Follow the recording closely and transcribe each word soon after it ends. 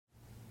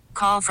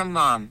Call from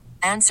mom.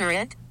 Answer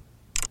it.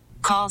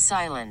 Call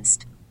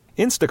silenced.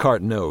 Instacart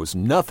knows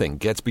nothing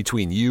gets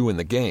between you and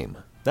the game.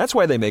 That's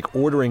why they make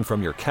ordering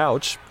from your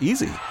couch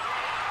easy.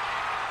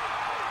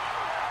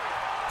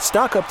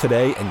 Stock up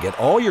today and get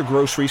all your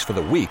groceries for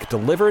the week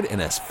delivered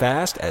in as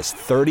fast as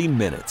 30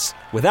 minutes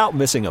without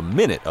missing a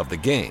minute of the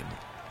game.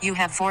 You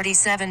have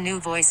 47 new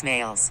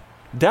voicemails.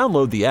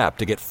 Download the app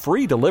to get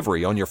free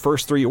delivery on your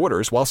first 3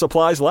 orders while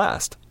supplies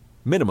last.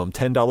 Minimum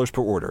 $10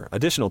 per order.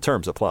 Additional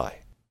terms apply.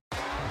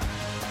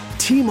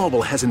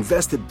 T-Mobile has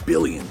invested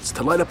billions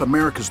to light up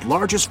America's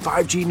largest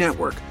 5G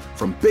network,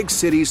 from big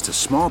cities to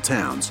small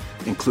towns,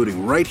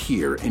 including right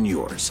here in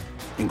yours.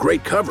 And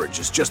great coverage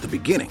is just the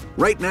beginning.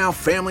 Right now,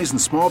 families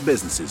and small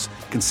businesses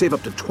can save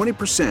up to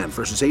 20%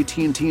 versus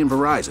AT&T and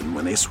Verizon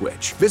when they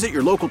switch. Visit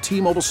your local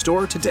T-Mobile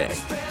store today.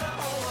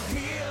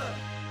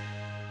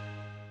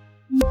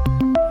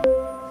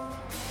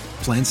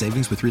 Plan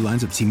savings with 3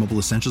 lines of T-Mobile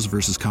Essentials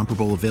versus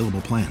comparable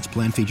available plans.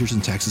 Plan features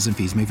and taxes and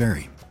fees may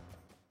vary.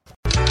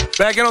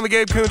 Back in on the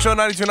Gabe Kuhn Show,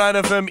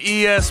 92.9 FM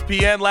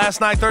ESPN.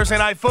 Last night, Thursday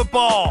Night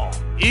Football.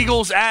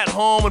 Eagles at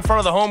home in front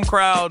of the home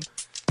crowd.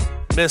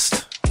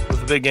 Missed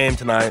with a big game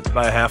tonight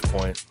by a half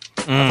point.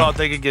 I thought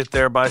they could get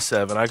there by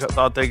 7. I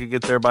thought they could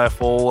get there by a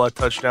full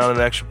touchdown and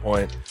extra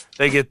point.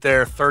 They get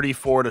there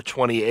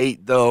 34-28,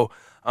 though.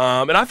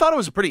 And I thought it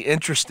was a pretty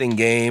interesting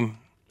game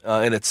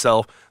in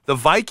itself. The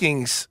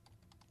Vikings,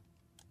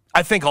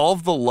 I think all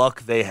of the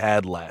luck they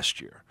had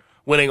last year,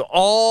 winning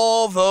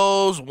all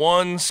those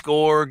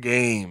one-score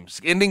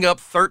games, ending up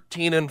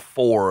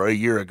 13-4 a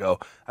year ago,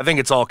 I think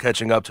it's all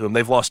catching up to them.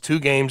 They've lost 2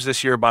 games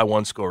this year by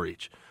 1 score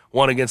each.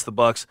 1 against the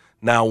Bucs,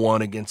 now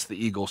 1 against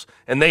the Eagles.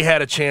 And they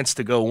had a chance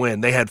to go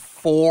win. They had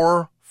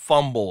 4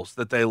 fumbles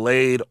that they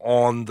laid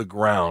on the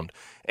ground.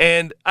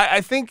 And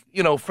I think,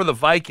 for the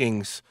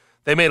Vikings,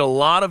 they made a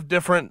lot of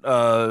different,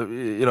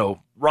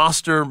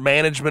 roster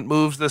management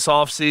moves this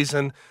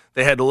offseason.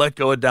 They had to let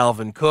go of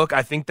Dalvin Cook.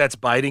 I think that's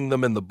biting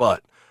them in the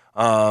butt.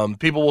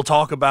 People will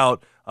talk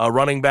about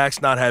running backs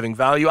not having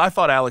value. I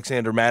thought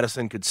Alexander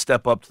Mattison could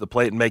step up to the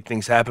plate and make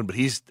things happen, but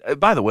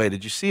by the way,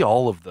 did you see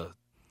all of the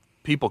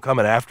people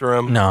coming after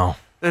him? No.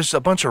 There's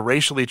a bunch of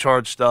racially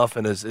charged stuff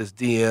in his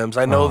DMs.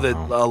 I know that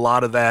a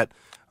lot of that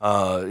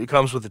it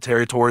comes with the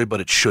territory,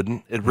 but it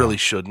shouldn't. It really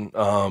shouldn't.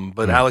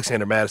 But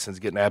Alexander Madison's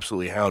getting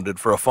absolutely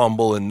hounded for a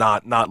fumble and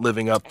not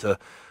living up to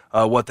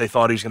what they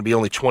thought he was going to be,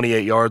 only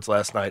 28 yards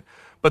last night.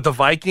 But the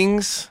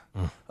Vikings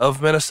of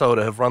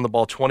Minnesota have run the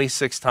ball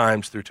 26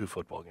 times through 2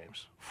 football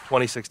games.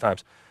 26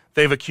 times.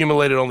 They've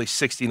accumulated only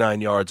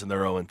 69 yards, and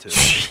they're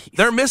 0-2.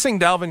 They're missing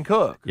Dalvin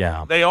Cook.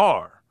 Yeah. They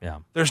are.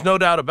 Yeah. There's no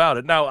doubt about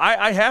it. Now,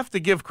 I have to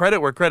give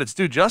credit where credit's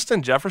due.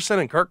 Justin Jefferson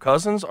and Kirk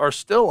Cousins are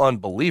still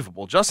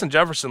unbelievable. Justin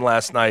Jefferson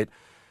last night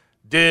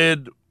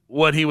did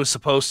what he was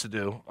supposed to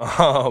do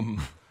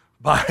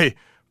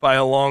by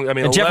a long,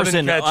 11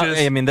 Jefferson,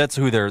 catches.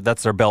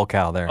 that's their bell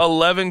cow there.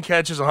 11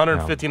 catches,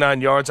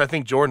 159 yards. I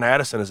think Jordan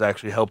Addison has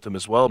actually helped him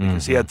as well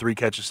because he had 3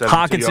 catches, 72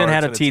 yards. Hawkinson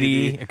had a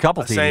TD, a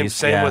couple TDs.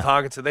 Same with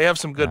Hawkinson. They have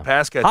some good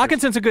pass catchers.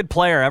 Hawkinson's a good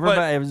player.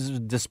 Everybody was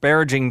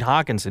disparaging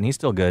Hawkinson. He's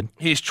still good.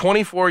 He's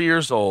 24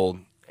 years old,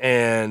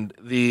 and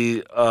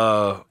the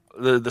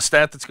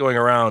stat that's going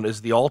around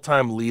is the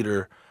all-time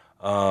leader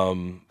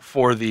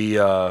for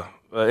the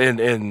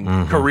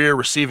in career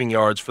receiving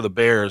yards for the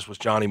Bears was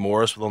Johnny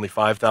Morris with only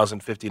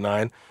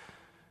 5,059.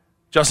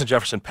 Justin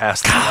Jefferson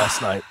passed that last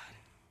night.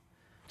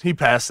 He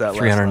passed that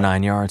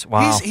 309 yards.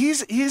 Wow.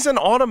 He's an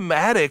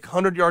automatic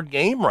 100-yard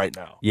game right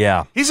now.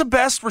 Yeah. He's the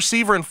best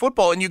receiver in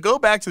football. And you go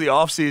back to the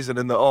offseason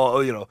and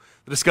the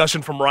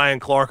discussion from Ryan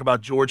Clark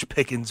about George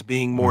Pickens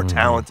being more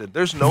talented.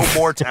 There's no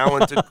more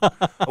talented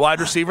wide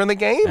receiver in the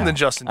game than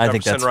Justin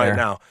Jefferson right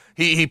now.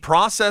 He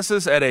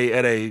processes at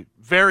a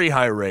very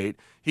high rate.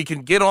 He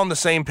can get on the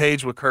same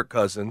page with Kirk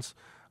Cousins,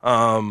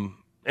 and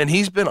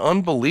he's been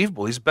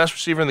unbelievable. He's the best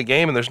receiver in the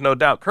game, and there's no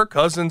doubt. Kirk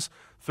Cousins,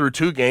 through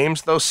 2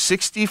 games, though,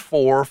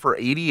 64 for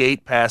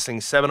 88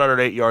 passing,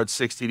 708 yards,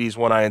 6 TDs,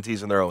 1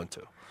 INTs, and they're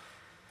 0-2.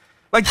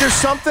 Like, there's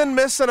something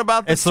missing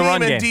about the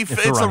team and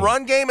defense. It's the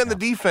run game, and the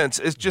defense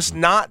is just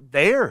not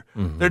there.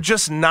 They're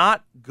just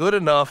not good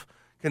enough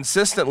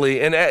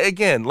consistently. And,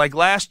 again, like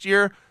last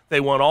year, they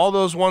won all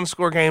those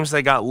 1-score games.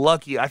 They got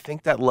lucky. I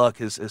think that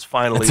luck is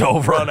finally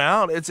run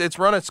out. It's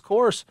run its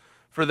course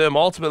for them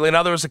ultimately.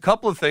 Now, there was a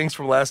couple of things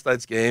from last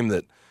night's game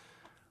that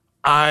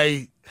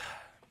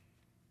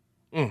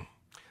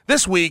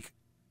this week,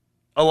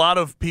 a lot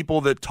of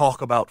people that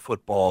talk about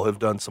football have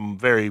done some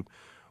very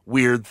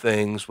weird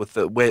things with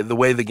the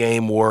way the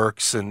game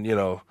works, and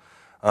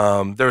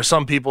there are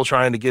some people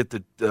trying to get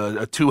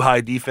a too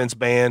high defense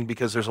ban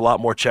because there's a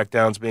lot more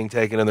checkdowns being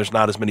taken and there's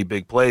not as many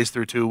big plays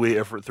through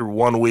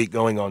 1 week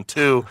going on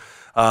 2.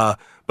 But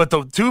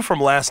the 2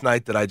 from last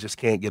night that I just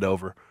can't get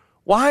over.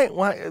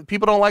 Why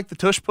people don't like the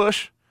tush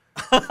push?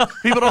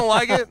 People don't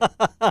like it.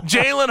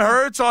 Jalen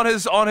Hurts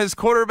on his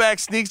quarterback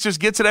sneaks just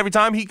gets it every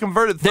time. He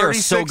converted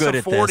 36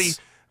 of 40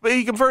 But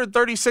he converted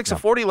 36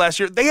 of 40 last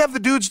year. They have the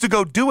dudes to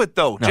go do it,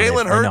 though. No, Jalen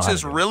they know Hurts how to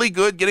is do it. really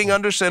good getting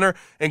under center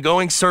and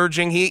going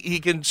surging. He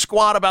can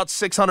squat about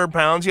 600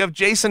 pounds. You have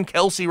Jason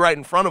Kelsey right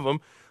in front of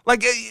him.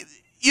 Like,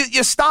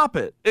 you stop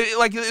it.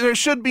 Like, there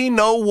should be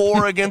no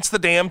war against the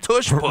damn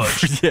tush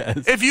push.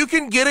 Yes. If you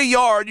can get a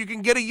yard, you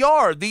can get a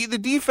yard. The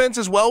defense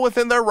is well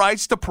within their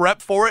rights to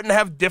prep for it and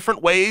have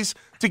different ways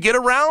to get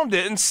around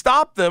it and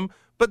stop them,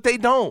 but they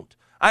don't.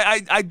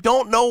 I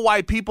don't know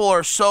why people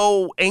are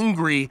so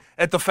angry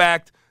at the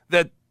fact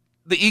that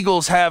the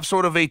Eagles have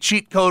sort of a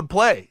cheat code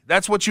play.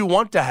 That's what you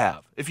want to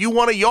have. If you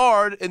want a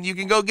yard and you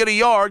can go get a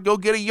yard, go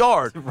get a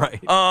yard.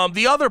 Right.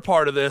 The other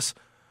part of this,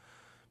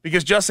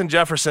 because Justin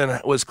Jefferson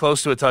was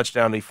close to a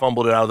touchdown, and he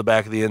fumbled it out of the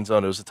back of the end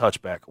zone. It was a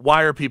touchback.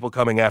 Why are people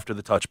coming after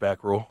the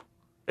touchback rule?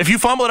 If you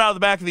fumble it out of the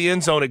back of the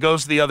end zone, it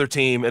goes to the other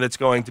team, and it's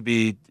going to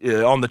be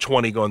on the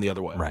 20 going the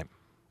other way. Right.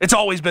 It's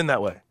always been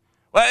that way.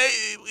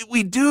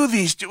 We do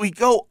these. We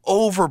go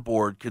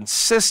overboard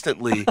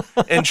consistently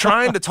in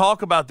trying to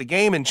talk about the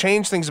game and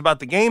change things about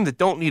the game that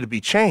don't need to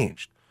be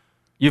changed.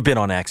 You've been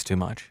on X too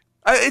much.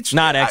 It's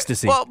not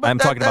ecstasy. I'm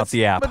talking about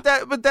the app.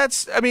 But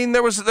that's. I mean,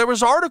 there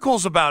was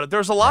articles about it.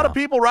 There's a lot of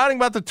people writing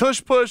about the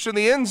tush push in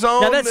the end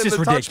zone. Now that's and just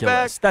the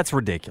ridiculous. Touchback. That's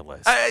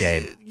ridiculous,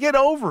 Gabe. Get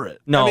over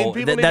it. No, I mean,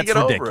 people need that's to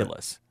get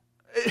ridiculous.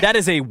 That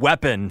is a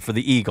weapon for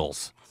the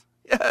Eagles.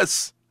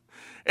 Yes,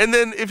 and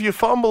then if you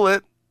fumble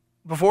it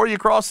before you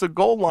cross the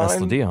goal line,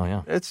 That's the deal.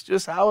 Yeah, it's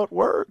just how it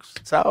works.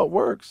 It's how it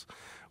works.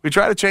 We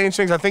try to change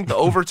things. I think the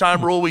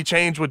overtime rule we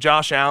changed with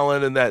Josh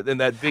Allen in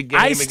that big game.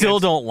 I still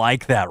don't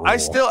like that rule.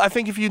 I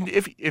think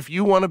if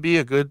you want to be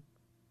a good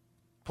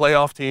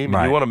playoff team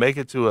and you want to make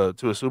it to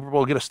a Super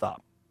Bowl, get a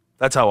stop.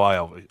 That's how I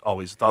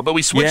always thought. But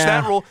we switched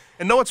that rule.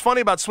 And know what's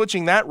funny about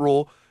switching that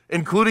rule,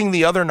 including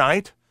the other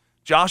night,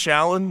 Josh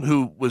Allen,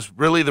 who was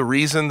really the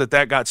reason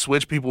that got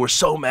switched. People were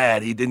so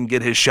mad he didn't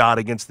get his shot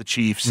against the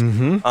Chiefs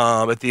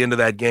at the end of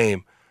that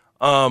game.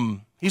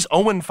 He's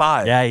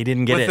 0-5. Yeah, he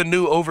didn't get with it. the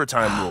new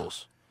overtime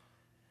rules.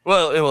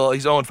 Well,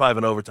 he's 0-5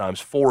 in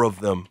overtimes. Four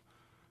of them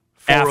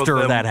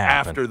after that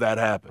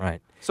happened.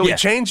 Right. So we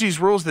change these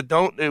rules that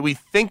don't. We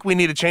think we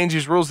need to change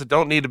these rules that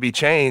don't need to be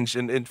changed,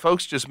 and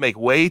folks just make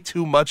way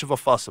too much of a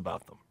fuss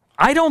about them.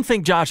 I don't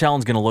think Josh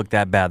Allen's going to look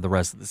that bad the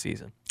rest of the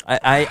season.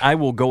 I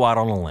will go out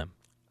on a limb.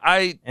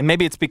 And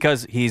maybe it's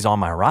because he's on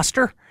my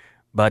roster,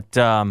 but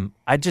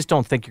I just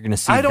don't think you're going to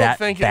see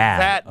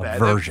that bad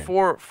version.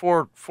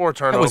 Four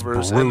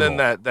turnovers and then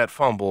that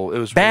fumble. It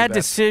was bad really bad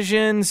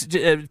decisions,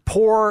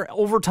 poor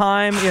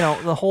overtime.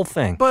 The whole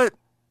thing. But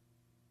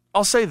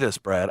I'll say this,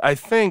 Brad. I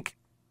think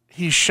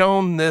he's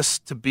shown this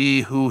to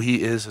be who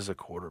he is as a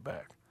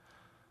quarterback.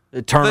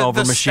 The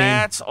turnover the machine.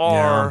 Stats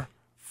are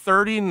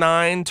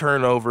 39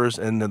 turnovers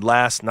in the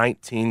last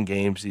 19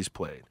 games he's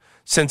played.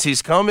 Since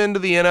he's come into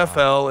the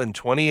NFL in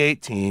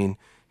 2018,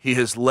 he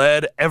has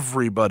led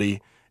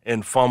everybody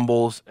in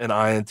fumbles and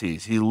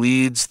INTs. He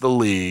leads the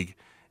league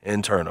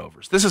in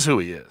turnovers. This is who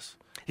he is.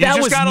 That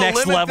was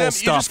next level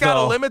stuff, You just got to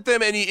though. limit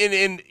them,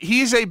 and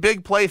he's a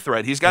big play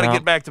threat. He's got to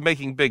get back to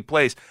making big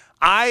plays.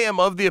 I am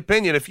of the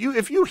opinion, if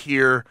you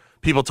hear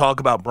people talk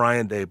about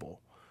Brian Daboll,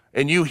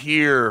 and you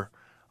hear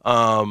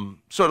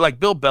sort of like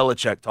Bill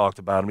Belichick talked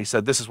about him. He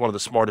said this is one of the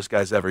smartest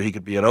guys ever. He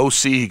could be an OC,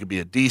 he could be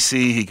a DC,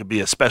 he could be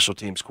a special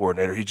teams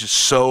coordinator. He's just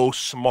so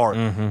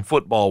smart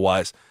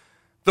football-wise.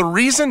 The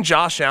reason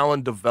Josh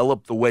Allen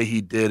developed the way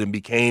he did and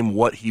became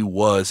what he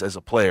was as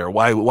a player,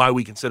 why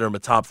we consider him a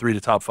top 3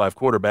 to top 5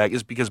 quarterback,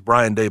 is because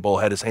Brian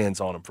Daboll had his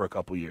hands on him for a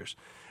couple years.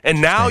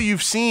 And now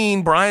you've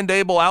seen Brian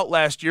Daboll out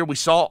last year. We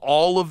saw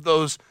all of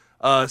those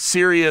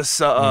serious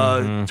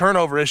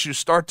turnover issues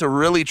start to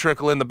really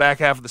trickle in the back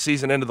half of the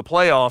season into the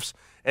playoffs,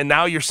 and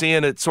now you're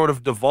seeing it sort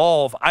of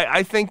devolve.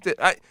 I think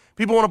that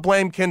people want to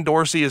blame Ken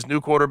Dorsey as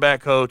new quarterback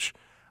coach.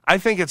 I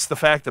think it's the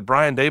fact that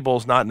Brian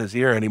Daboll's not in his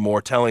ear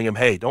anymore telling him,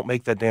 hey, don't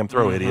make that damn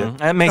throw, idiot.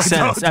 That makes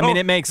sense.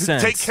 It makes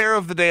sense. Take care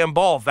of the damn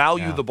ball.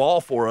 Value the ball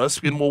for us,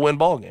 and we'll win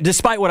ball games.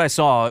 Despite what I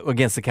saw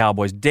against the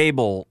Cowboys,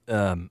 Daboll,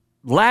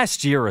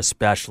 last year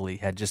especially,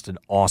 had just an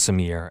awesome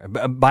year.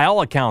 By all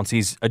accounts,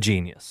 he's a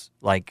genius,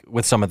 like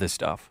with some of this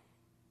stuff.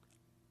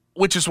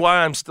 Which is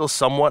why I'm still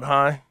somewhat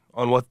high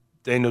on what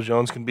Daniel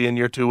Jones can be in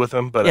year 2 with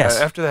him. But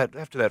after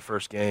that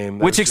first game,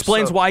 which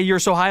explains why you're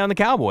so high on the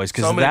Cowboys,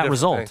 because of that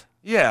result. Things.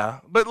 Yeah,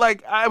 but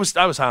like I was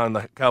high on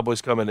the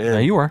Cowboys coming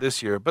in you were.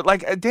 this year. But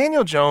like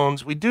Daniel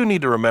Jones, we do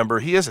need to remember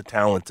he is a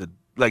talented.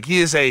 Like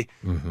he is a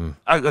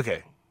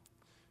okay.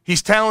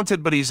 He's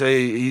talented, but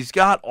he's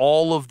got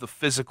all of the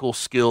physical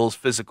skills,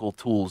 physical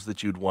tools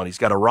that you'd want. He's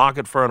got a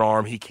rocket for an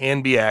arm. He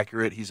can be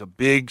accurate. He's a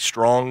big,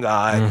 strong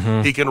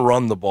guy. He can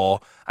run the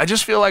ball. I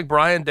just feel like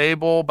Brian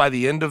Daboll, by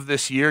the end of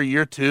this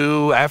year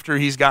 2, after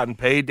he's gotten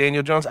paid,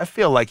 Daniel Jones, I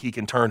feel like he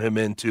can turn him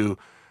into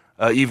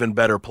an even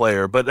better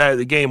player. But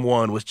game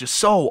 1 was just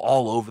so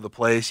all over the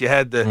place. You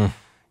had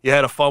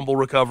a fumble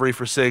recovery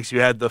for 6. You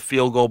had the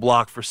field goal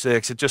block for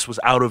 6. It just was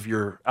out of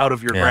your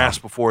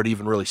grasp before it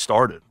even really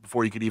started,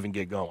 before you could even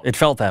get going. It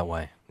felt that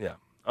way. Yeah.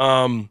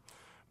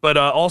 But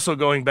also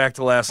going back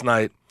to last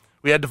night,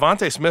 We had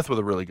Devontae Smith with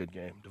a really good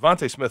game.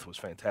 Devontae Smith was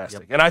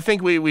fantastic. And I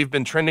think we've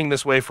been trending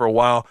this way for a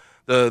while.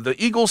 The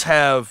Eagles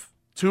have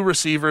two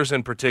receivers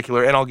in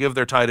particular, and I'll give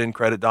their tight end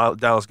credit.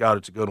 Dallas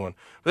Goedert's a good one.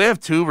 But they have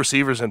two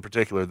receivers in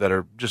particular that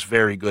are just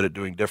very good at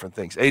doing different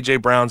things. A.J.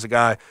 Brown's a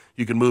guy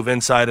you can move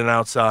inside and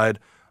outside,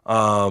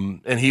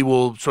 and he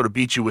will sort of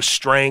beat you with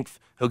strength.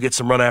 He'll get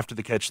some run after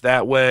the catch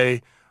that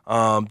way.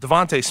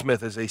 Devontae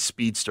Smith is a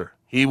speedster.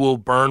 He will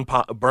burn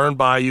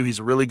by you. He's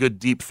a really good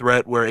deep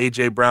threat where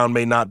A.J. Brown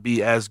may not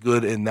be as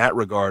good in that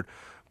regard.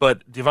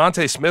 But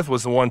Devontae Smith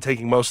was the one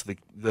taking most of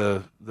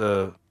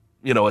the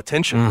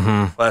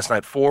attention last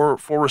night. Four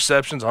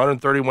receptions,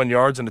 131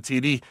 yards, and a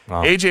TD.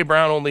 Wow. A.J.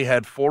 Brown only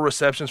had 4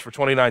 receptions for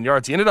 29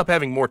 yards. He ended up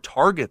having more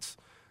targets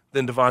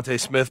than Devontae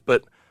Smith,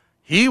 but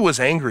he was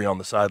angry on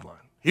the sideline.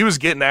 He was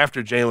getting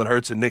after Jalen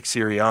Hurts and Nick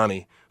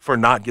Sirianni for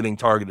not getting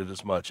targeted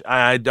as much.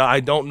 I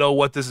don't know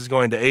what this is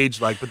going to age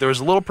like, but there was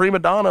a little prima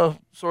donna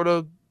sort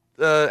of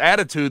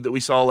attitude that we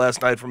saw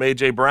last night from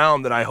A.J.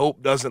 Brown that I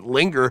hope doesn't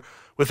linger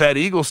with that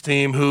Eagles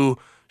team who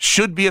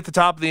should be at the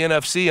top of the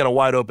NFC and a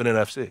wide open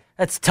NFC.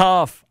 That's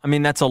tough. I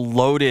mean, that's a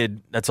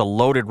loaded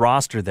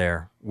roster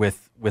there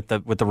with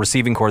the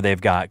receiving core they've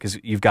got, because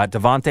you've got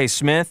Devontae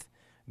Smith.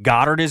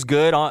 Goddard is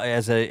good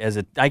as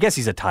a I guess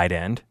he's a tight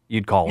end,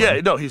 you'd call him.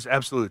 Yeah, no, he's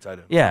absolutely tight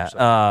end.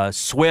 Yeah,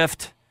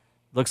 Swift.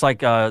 Looks like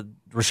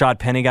Rashad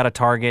Penny got a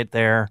target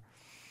there.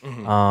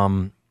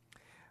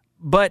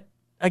 But,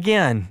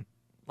 again,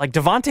 like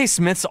Devontae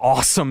Smith's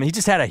awesome. He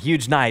just had a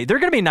huge night. There are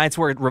going to be nights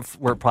where it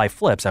probably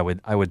flips, I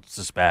would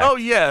suspect. Oh,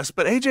 yes,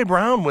 but A.J.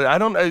 Brown,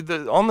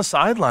 on the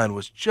sideline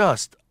was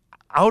just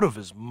out of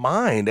his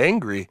mind,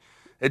 angry.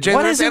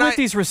 What is it with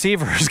these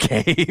receivers,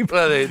 Gabe?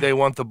 Well, they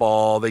want the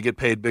ball. They get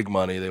paid big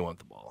money. They want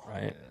the ball.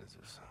 Right.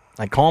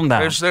 Like, calm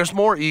down. There's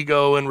more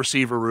ego in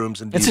receiver rooms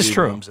and DB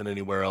rooms than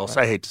anywhere else.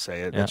 Right. I hate to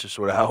say it. Yeah. That's just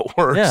sort of how it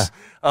works.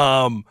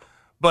 Yeah.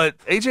 But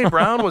A.J.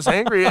 Brown was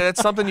angry.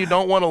 That's something you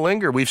don't want to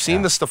linger. We've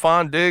seen the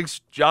Stephon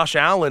Diggs, Josh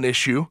Allen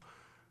issue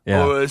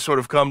sort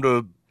of come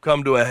to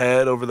a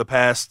head over the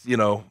past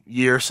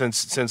year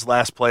since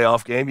last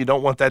playoff game. You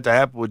don't want that to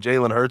happen with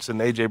Jalen Hurts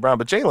and A.J. Brown,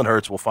 but Jalen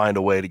Hurts will find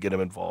a way to get him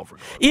involved.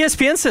 Regardless.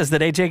 ESPN says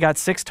that A.J. got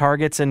 6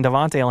 targets and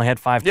Devontae only had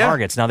 5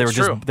 targets. Now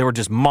they were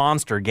just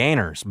monster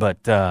gainers,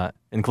 but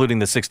including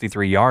the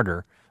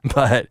 63-yarder.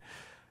 But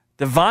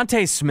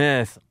Devontae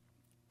Smith,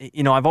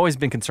 I've always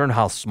been concerned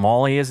how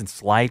small he is and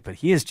slight, but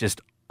he is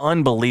just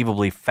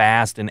unbelievably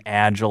fast and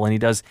agile, and he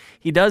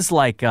does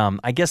like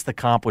I guess the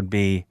comp would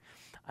be.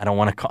 I don't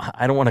want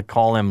to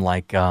call him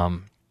like, I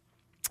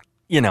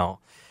don't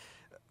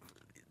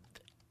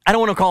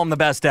want to call him the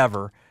best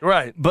ever.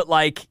 Right. But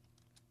like,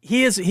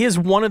 he is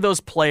one of those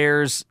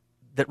players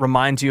that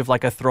reminds you of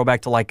like a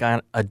throwback to like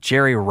a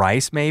Jerry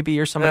Rice maybe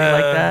or somebody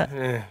like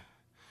that.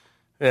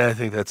 Yeah, I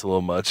think that's a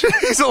little much.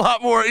 He's a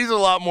lot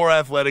more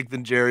athletic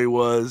than Jerry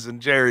was,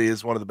 and Jerry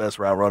is one of the best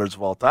route runners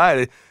of all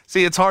time.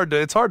 See, it's hard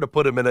to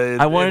put him in a.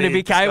 I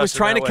was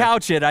trying to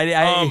couch it.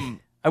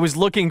 I was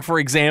looking for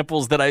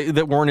examples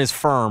that weren't as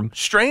firm.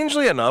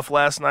 Strangely enough,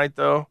 last night,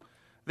 though,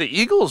 the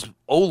Eagles'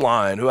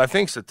 O-line, who I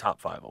think is the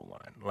top 5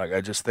 O-line, like I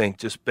just think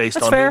just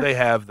based on who they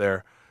have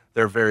there,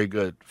 they're very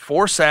good.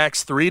 4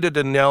 sacks, 3 to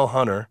Danielle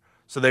Hunter,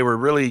 so they were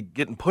really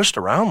getting pushed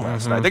around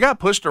last night. They got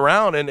pushed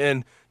around,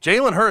 and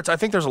Jalen Hurts, I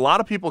think there's a lot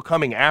of people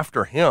coming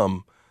after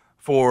him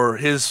for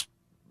his,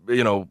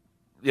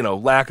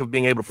 lack of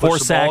being able to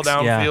push the ball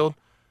downfield. Yeah.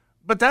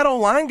 But that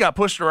O-line got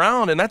pushed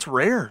around, and that's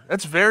rare.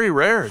 That's very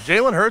rare.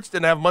 Jalen Hurts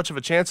didn't have much of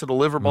a chance to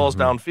deliver balls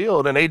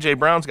downfield, and A.J.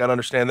 Brown's got to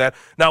understand that.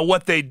 Now,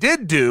 what they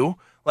did do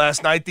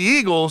last night, the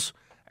Eagles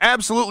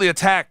absolutely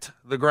attacked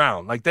the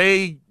ground. Like,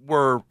 they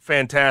were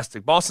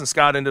fantastic. Boston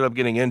Scott ended up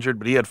getting injured,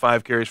 but he had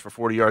 5 carries for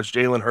 40 yards.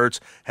 Jalen Hurts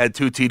had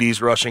 2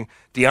 TDs rushing.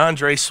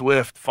 DeAndre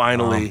Swift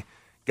finally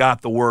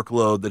got the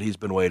workload that he's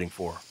been waiting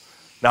for.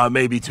 Now, it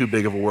may be too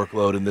big of a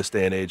workload in this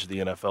day and age of the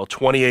NFL.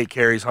 28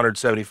 carries,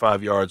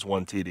 175 yards,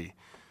 1 TD.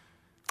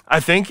 I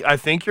think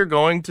you're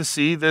going to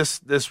see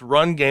this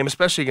run game,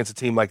 especially against a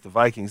team like the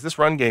Vikings. This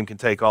run game can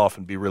take off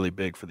and be really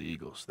big for the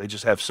Eagles. They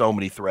just have so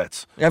many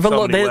threats,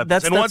 so many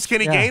weapons. And once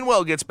Kenny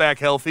Gainwell gets back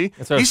healthy,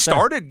 he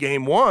started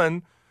game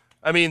 1.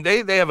 I mean,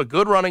 they have a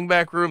good running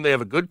back room. They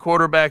have a good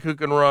quarterback who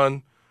can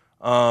run.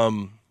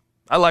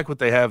 I like what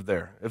they have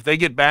there. If they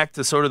get back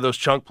to sort of those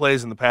chunk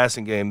plays in the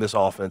passing game, this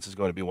offense is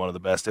going to be one of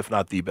the best, if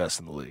not the best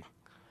in the league.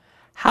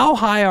 How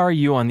high are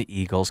you on the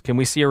Eagles? Can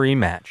we see a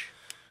rematch?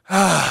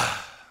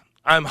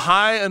 I'm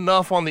high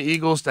enough on the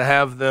Eagles to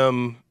have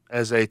them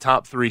as a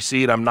top 3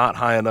 seed. I'm not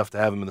high enough to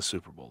have them in the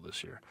Super Bowl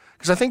this year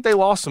because I think they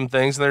lost some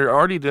things and they're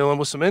already dealing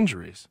with some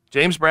injuries.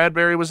 James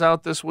Bradbury was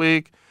out this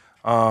week.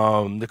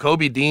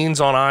 Nakobe Dean's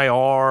on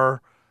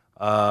IR.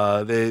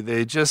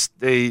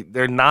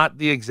 They're not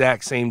the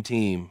exact same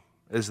team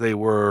as they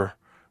were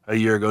a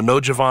year ago. No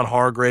Javon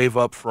Hargrave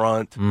up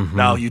front.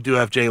 Now you do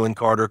have Jalen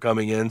Carter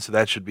coming in, so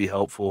that should be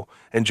helpful.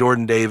 And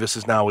Jordan Davis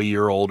is now a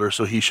year older,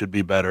 so he should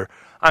be better.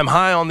 I'm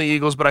high on the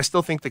Eagles, but I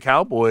still think the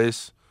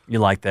Cowboys. You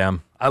like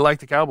them? I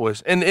like the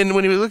Cowboys. And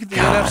when you look at the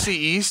NFC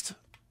East,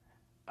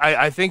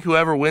 I think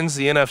whoever wins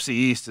the NFC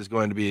East is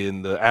going to be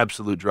in the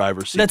absolute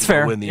driver's seat. That's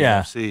fair. To win the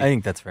yeah, NFC. I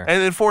think that's fair.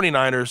 And then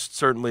 49ers,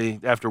 certainly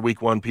after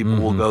week 1, people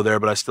will go there,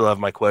 but I still have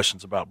my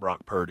questions about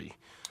Brock Purdy,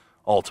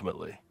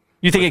 ultimately.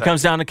 You think it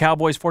comes down to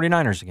Cowboys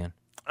 49ers again?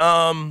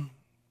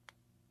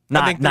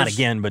 Not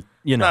again, but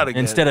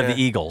instead of the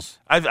Eagles.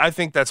 I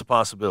think that's a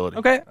possibility.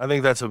 Okay. I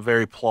think that's a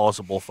very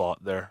plausible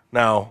thought there.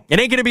 Now, it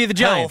ain't going to be the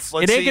Giants.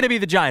 It ain't going to be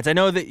the Giants. I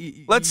know that.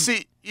 Let's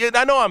see. Yeah,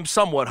 I know I'm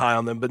somewhat high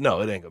on them, but no,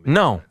 it ain't going to be the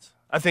Giants.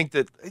 I think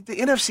that the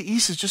NFC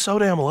East is just so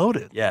damn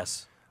loaded.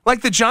 Yes.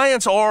 Like the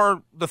Giants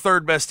are the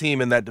 3rd best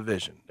team in that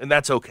division, and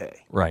that's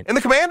okay. Right. And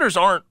the Commanders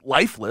aren't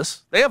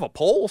lifeless. They have a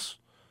pulse.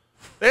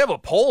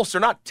 They're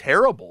not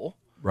terrible.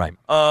 Right.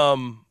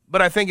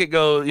 But I think it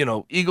goes,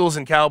 Eagles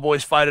and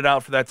Cowboys fight it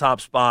out for that top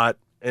spot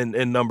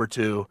in number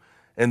 2,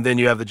 and then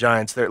you have the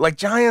Giants there. Like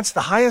Giants,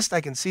 the highest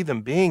I can see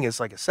them being is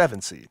like a 7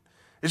 seed.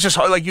 It's just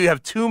like you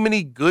have too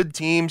many good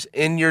teams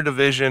in your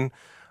division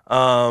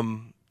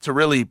to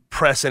really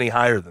press any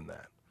higher than that.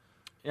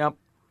 Yep.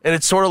 And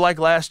it's sort of like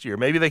last year.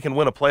 Maybe they can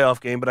win a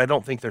playoff game, but I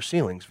don't think their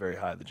ceiling's very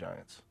high, the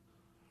Giants.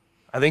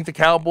 I think the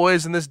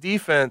Cowboys and this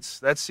defense,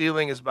 that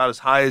ceiling is about as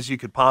high as you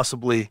could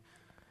possibly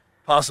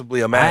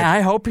imagine.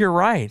 I hope you're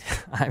right.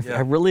 I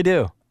really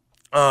do.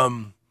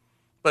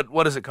 But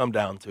what does it come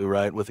down to,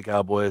 right, with the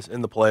Cowboys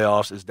in the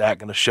playoffs? Is Dak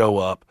going to show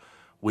up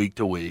week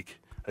to week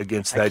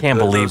against that? I can't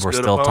believe we're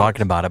still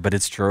talking about it, but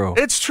it's true.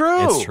 It's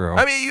true. It's true.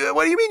 I mean,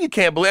 what do you mean you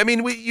can't believe? I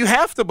mean, you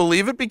have to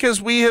believe it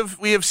because we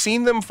have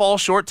seen them fall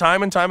short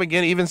time and time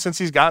again, even since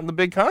he's gotten the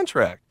big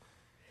contract.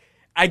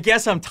 I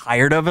guess I'm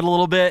tired of it a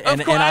little bit,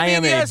 and I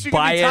am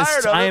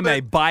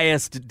a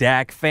biased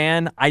Dak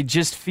fan. I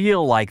just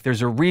feel like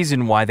there's a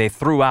reason why they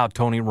threw out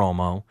Tony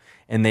Romo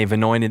and they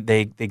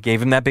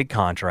gave him that big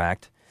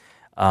contract.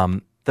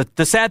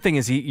 The sad thing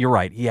is, you're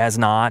right. He's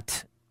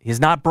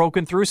not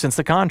broken through since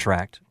the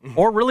contract,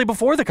 or really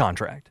before the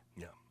contract.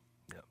 Yeah.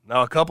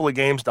 Now a couple of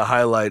games to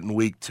highlight in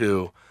week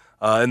 2.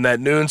 In that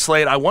noon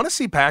slate, I want to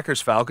see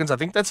Packers-Falcons. I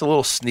think that's a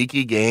little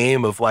sneaky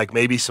game of like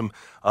maybe some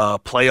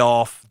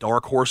playoff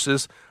dark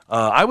horses.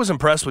 I was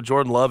impressed with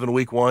Jordan Love in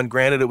week 1.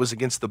 Granted, it was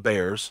against the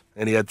Bears,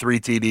 and he had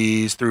 3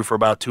 TDs, threw for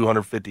about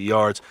 250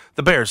 yards.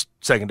 The Bears'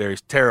 secondary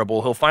is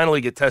terrible. He'll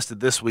finally get tested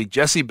this week.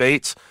 Jesse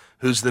Bates,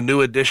 who's the new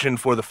addition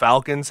for the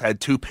Falcons,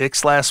 had 2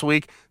 picks last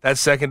week. That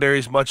secondary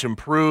is much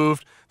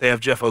improved. They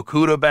have Jeff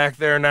Okudah back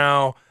there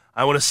now.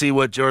 I want to see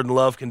what Jordan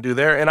Love can do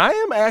there, and I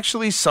am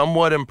actually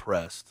somewhat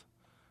impressed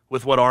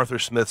with what Arthur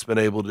Smith's been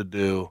able to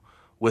do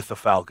with the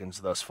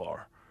Falcons thus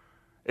far.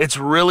 It's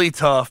really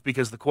tough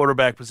because the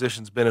quarterback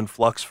position's been in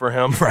flux for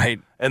him. Right.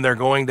 And they're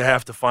going to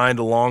have to find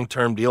a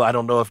long-term deal. I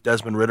don't know if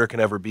Desmond Ridder can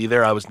ever be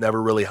there. I was never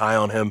really high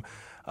on him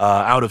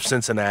out of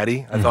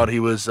Cincinnati. I thought he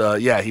was,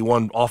 he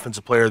won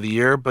Offensive Player of the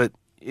Year, but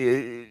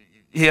he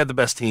had the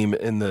best team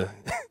in the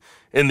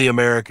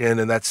American,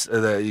 and that's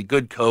a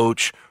good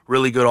coach,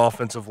 really good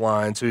offensive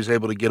line, so he's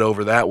able to get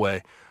over that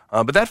way.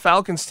 But that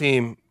Falcons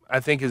team, I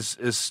think,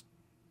 is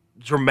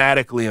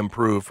dramatically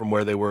improved from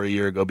where they were a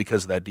year ago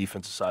because of that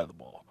defensive side of the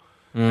ball.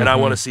 And I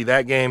want to see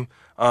that game.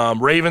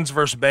 Ravens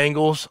versus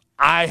Bengals,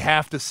 I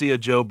have to see a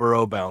Joe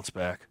Burrow bounce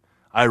back.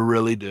 I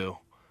really do.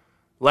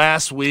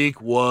 Last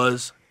week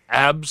was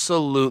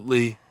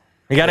absolutely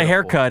He got a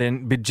haircut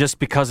just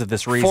because of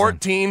this reason.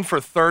 14 for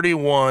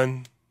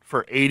 31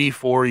 for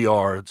 84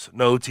 yards,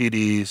 no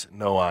TDs,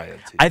 no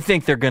INT. I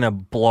think they're going to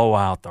blow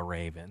out the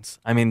Ravens.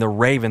 I mean, the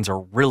Ravens are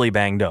really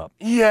banged up.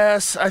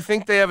 Yes, I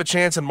think they have a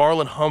chance, and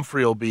Marlon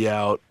Humphrey will be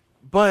out.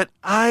 But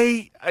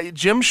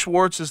Jim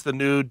Schwartz is the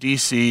new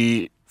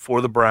DC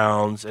for the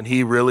Browns, and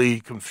he really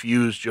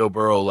confused Joe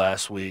Burrow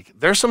last week.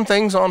 There's some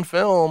things on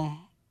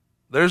film.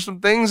 That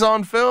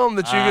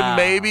you could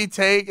maybe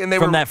take. And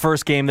from that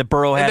first game that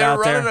Burrow had out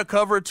there. They were running a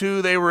cover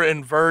 2. They were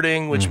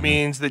inverting, which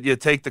means that you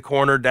take the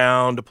corner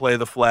down to play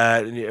the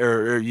flat,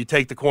 or you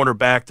take the corner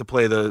back to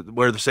play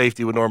where the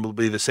safety would normally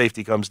be. The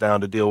safety comes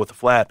down to deal with the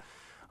flat.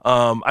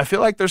 I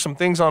feel like there's some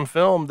things on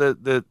film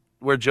that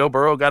where Joe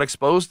Burrow got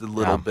exposed a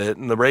little bit,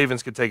 and the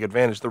Ravens could take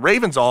advantage. The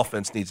Ravens'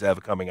 offense needs to have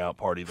a coming-out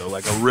party, though,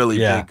 like a really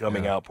big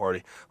coming-out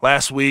party.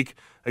 Last week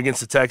against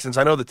the Texans,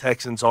 I know the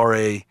Texans are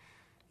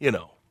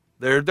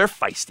they're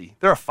feisty.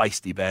 They're a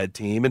feisty bad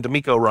team, and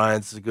DeMeco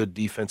Ryans is a good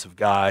defensive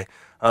guy.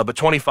 But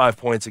 25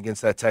 points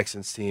against that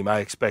Texans team, I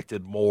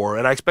expected more,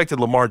 and I expected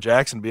Lamar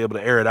Jackson to be able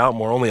to air it out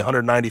more. Only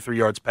 193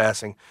 yards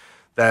passing.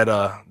 That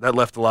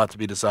left a lot to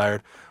be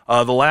desired.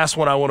 The last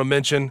one I want to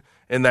mention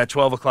in that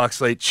 12 o'clock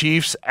slate,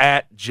 Chiefs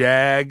at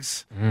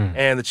Jags,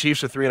 and the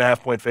Chiefs are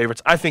 3.5-point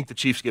favorites. I think the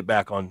Chiefs get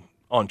back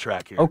on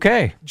track here.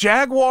 Okay.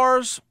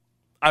 Jaguars,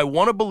 I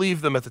want to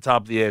believe them at the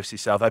top of the AFC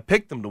South. I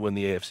picked them to win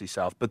the AFC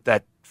South, but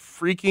that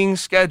freaking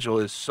schedule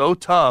is so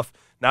tough.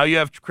 Now you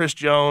have Chris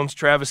Jones,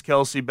 Travis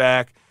Kelce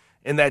back,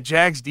 and that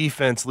Jags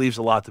defense leaves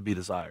a lot to be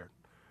desired.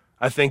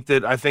 I think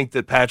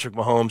that Patrick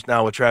Mahomes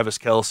now with Travis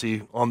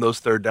Kelce on those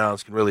third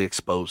downs can really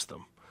expose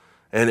them.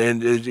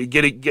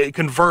 and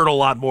convert a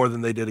lot more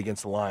than they did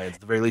against the Lions.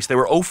 At the very least, they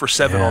were 0 for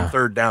 7 on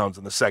third downs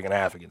in the second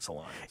half against the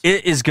Lions.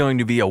 It is going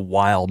to be a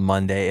wild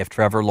Monday if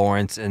Trevor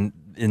Lawrence in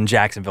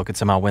Jacksonville could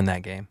somehow win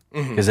that game,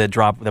 because that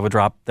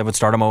would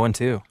start them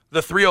 0-2. The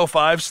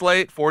 3:05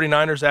 slate,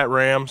 49ers at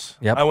Rams.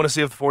 Yep. I want to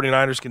see if the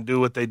 49ers can do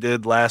what they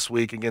did last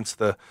week against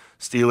the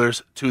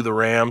Steelers to the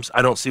Rams.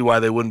 I don't see why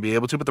they wouldn't be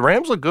able to, but the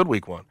Rams look good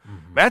week one.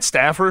 Matt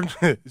Stafford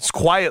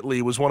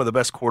quietly was one of the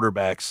best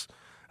quarterbacks.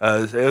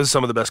 It was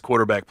some of the best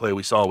quarterback play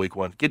we saw week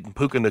one. Getting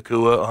Puka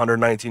Nacua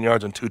 119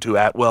 yards and Tutu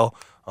Atwell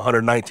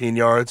 119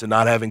 yards and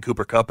not having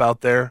Cooper Kupp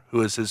out there,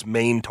 who is his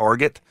main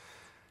target.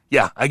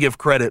 Yeah, I give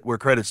credit where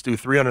credit's due.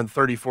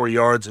 334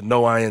 yards and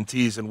no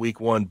INTs in week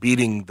one,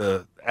 beating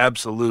the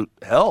absolute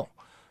hell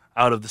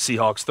out of the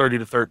Seahawks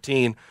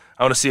 30-13.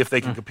 I want to see if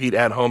they can compete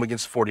at home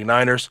against the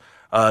 49ers.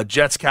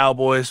 Jets,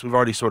 Cowboys, we've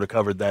already sort of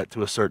covered that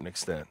to a certain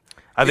extent.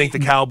 I think the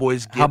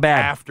Cowboys get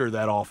after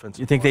that offense.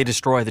 You think they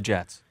destroy the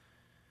Jets?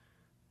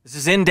 This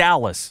is in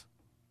Dallas.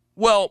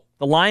 Well,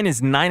 the line is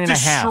 9.5.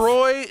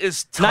 Destroy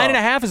is tough.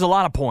 9.5 is a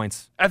lot of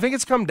points. I think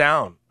it's come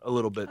down a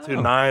little bit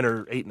to 9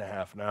 or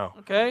 8.5 now.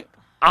 Okay.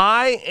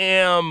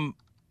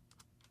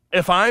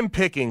 If I'm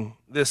picking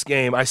this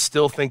game, I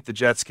still think the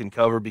Jets can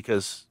cover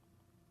because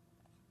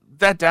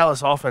that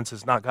Dallas offense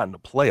has not gotten to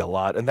play a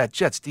lot, and that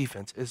Jets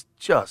defense is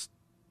just,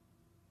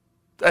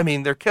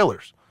 they're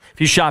killers. If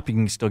you shop, you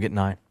can still get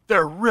 9.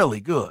 They're really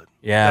good.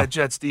 Yeah. That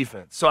Jets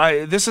defense.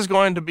 So this is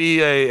going to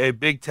be a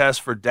big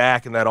test for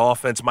Dak and that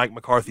offense, Mike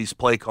McCarthy's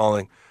play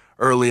calling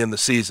early in the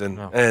season.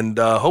 Oh. And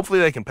hopefully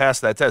they can pass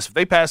that test. If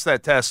they pass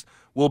that test,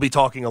 we'll be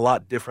talking a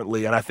lot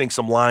differently, and I think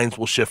some lines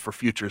will shift for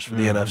futures for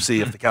the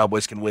NFC if the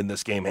Cowboys can win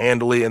this game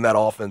handily, and that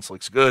offense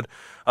looks good.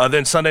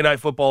 Then Sunday Night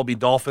Football will be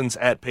Dolphins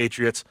at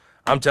Patriots.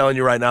 I'm telling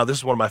you right now, this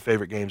is one of my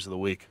favorite games of the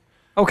week.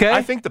 Okay.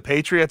 I think the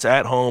Patriots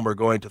at home are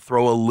going to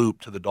throw a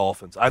loop to the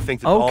Dolphins. I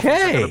think the Dolphins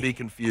are going to be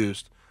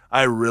confused.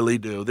 I really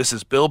do. This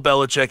is Bill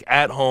Belichick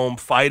at home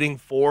fighting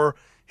for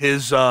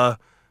his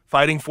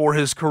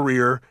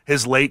career,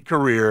 his late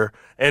career,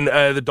 and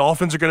the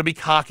Dolphins are going to be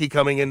cocky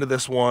coming into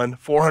this one.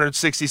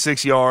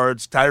 466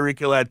 yards. Tyreek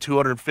Hill had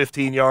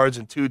 215 yards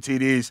and 2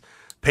 TDs.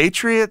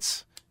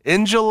 Patriots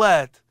in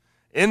Gillette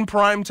in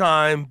prime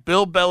time.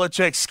 Bill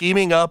Belichick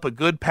scheming up a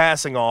good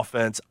passing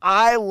offense.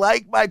 I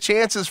like my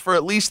chances for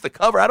at least the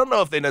cover. I don't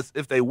know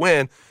if they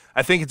win.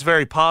 I think it's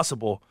very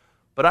possible.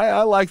 But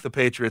I like the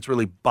Patriots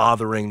really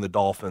bothering the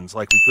Dolphins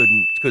like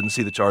we couldn't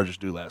see the Chargers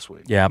do last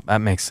week. Yeah, that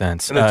makes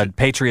sense.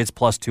 Patriots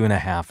plus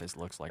 2.5 it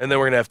looks like. And then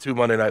we're going to have 2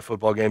 Monday Night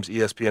Football games,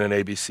 ESPN and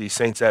ABC,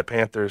 Saints at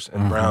Panthers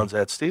and Browns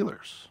at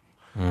Steelers.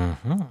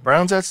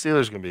 Browns at Steelers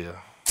is going to be a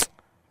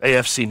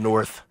AFC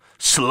North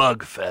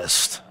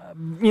slugfest.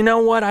 You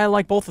know what? I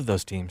like both of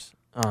those teams.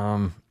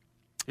 You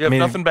have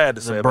nothing bad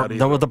to say about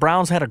either. The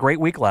Browns had a great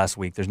week last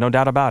week. There's no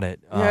doubt about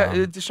it.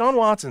 Deshaun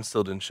Watson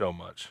still didn't show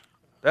much.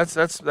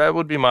 That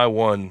would be my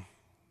one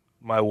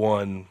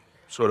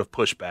sort of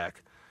pushback.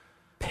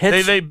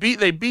 They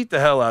beat the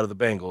hell out of the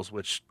Bengals,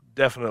 which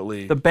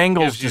definitely the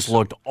Bengals just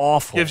looked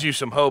awful. Gives you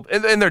some hope,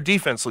 and their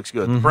defense looks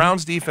good. The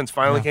Browns defense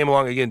finally came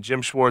along again.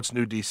 Jim Schwartz,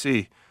 new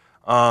DC,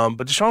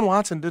 but Deshaun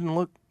Watson didn't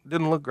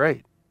look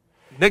great.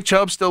 Nick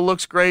Chubb still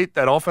looks great.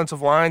 That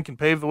offensive line can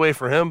pave the way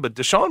for him, but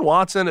Deshaun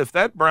Watson, if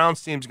that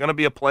Browns team is going to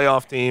be a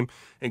playoff team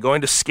and going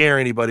to scare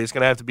anybody, it's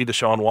going to have to be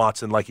Deshaun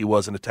Watson like he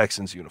was in a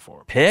Texans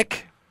uniform.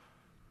 Pick.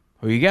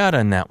 Who you got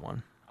in that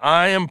one?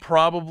 I'm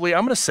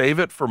going to save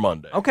it for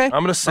Monday. Okay. I'm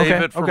going to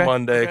save it for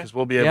Monday because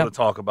we'll be able to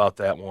talk about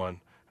that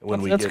one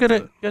when we get to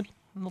it. Good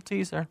little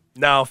tease there.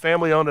 Now,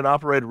 family-owned and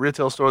operated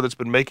retail store that's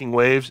been making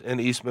waves in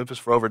East Memphis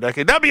for over a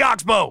decade. That'd be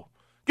Oxbow.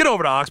 Get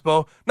over to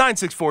Oxbow,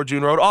 964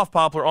 June Road, off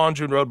Poplar on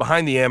June Road,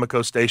 behind the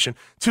Amico station,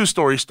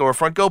 2-story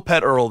storefront. Go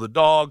pet Earl the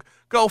dog.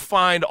 Go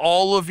find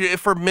all of your –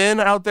 for men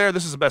out there,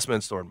 this is the best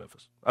men's store in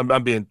Memphis.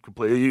 I'm being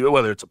completely,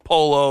 whether it's a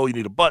polo, you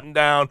need a button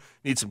down,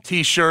 need some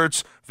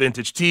T-shirts,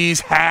 vintage tees,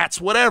 hats,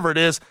 whatever it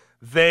is,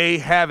 they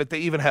have it. They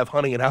even have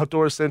hunting and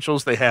outdoor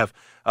essentials. They have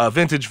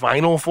vintage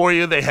vinyl for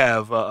you. They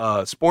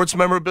have sports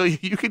memorabilia.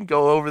 You can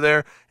go over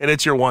there, and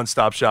it's your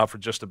one-stop shop for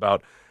just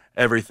about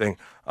everything.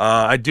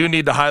 I do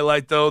need to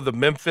highlight, though, the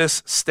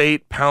Memphis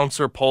State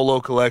Pouncer Polo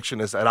collection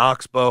is at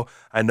Oxbow.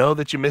 I know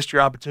that you missed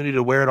your opportunity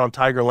to wear it on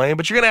Tiger Lane,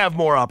 but you're going to have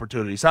more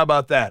opportunities. How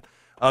about that?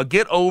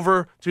 Get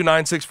over to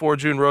 964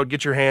 June Road.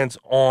 Get your hands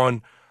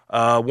on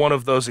one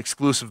of those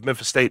exclusive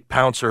Memphis State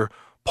Pouncer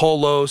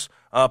polos.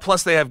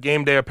 Plus, they have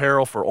game day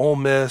apparel for Ole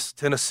Miss,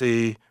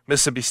 Tennessee,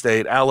 Mississippi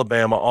State,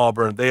 Alabama,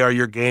 Auburn. They are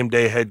your game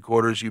day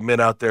headquarters. You men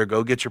out there,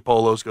 go get your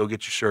polos, go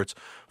get your shirts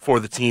for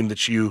the team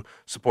that you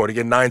support.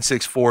 Again,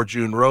 964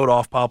 June Road,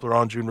 off Poplar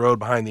on June Road,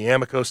 behind the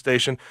Amico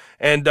station.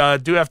 And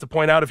do have to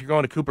point out, if you're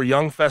going to Cooper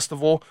Young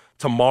Festival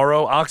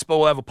tomorrow, Oxbow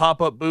will have a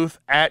pop-up booth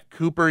at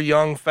Cooper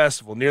Young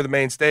Festival near the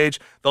main stage.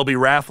 They'll be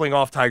raffling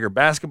off Tiger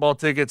basketball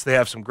tickets. They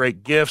have some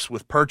great gifts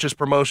with purchase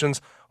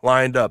promotions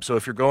lined up. So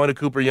if you're going to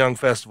Cooper Young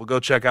Festival, go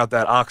check out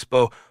that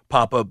Oxbow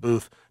pop-up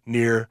booth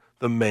near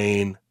the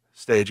main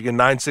stage. Again,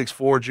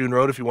 964 June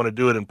Road if you want to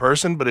do it in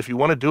person, but if you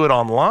want to do it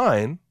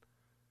online,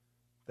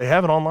 they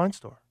have an online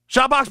store.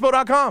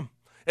 ShopOxbow.com.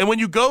 And when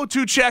you go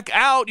to check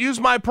out, use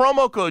my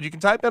promo code. You can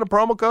type in a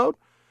promo code,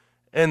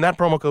 and that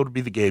promo code would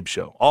be The Gabe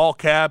Show. All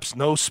caps,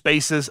 no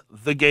spaces,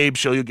 The Gabe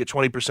Show. You'll get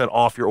 20%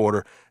 off your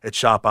order at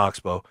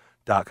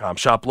ShopOxbow.com.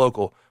 Shop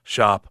local,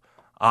 shop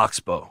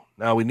Oxbow.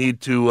 Now we need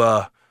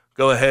to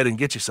go ahead and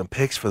get you some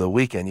picks for the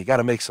weekend. You got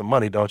to make some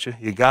money, don't you?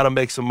 You got to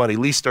make some money.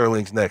 Lee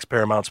Sterling's next,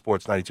 Paramount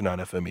Sports 92.9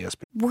 FM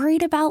ESPN.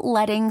 Worried about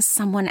letting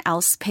someone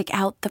else pick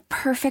out the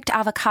perfect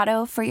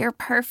avocado for your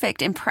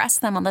perfect impress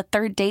them on the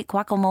third date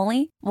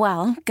guacamole?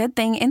 Well, good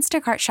thing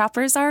Instacart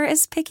shoppers are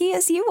as picky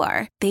as you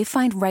are. They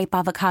find ripe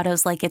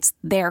avocados like it's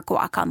their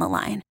guac on the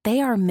line.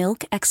 They are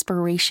milk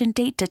expiration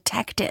date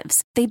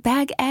detectives. They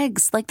bag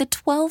eggs like the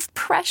 12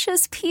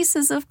 precious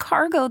pieces of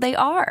cargo they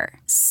are.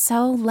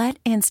 So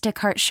let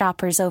Instacart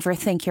shoppers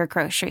overthink your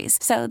groceries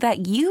so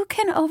that you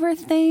can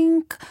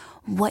overthink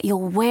what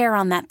you'll wear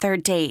on that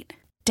third date.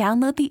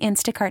 Download the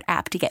Instacart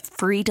app to get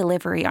free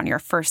delivery on your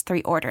first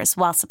 3 orders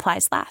while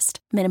supplies last.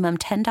 Minimum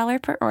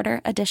 $10 per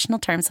order. Additional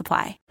terms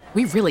apply.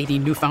 We really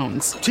need new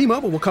phones.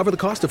 T-Mobile will cover the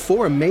cost of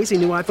 4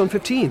 amazing new iPhone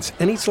 15s,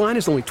 and each line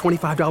is only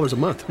 $25 a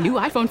month. New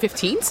iPhone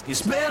 15s?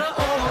 It's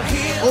better over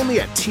here.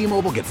 Only at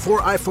T-Mobile, get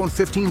 4 iPhone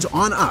 15s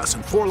on us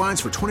and 4 lines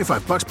for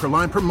 $25 per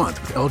line per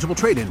month with eligible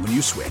trade-in when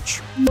you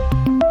switch.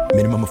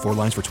 Minimum of 4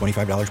 lines for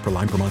 $25 per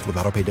line per month with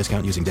autopay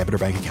discount using debit or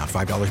bank account.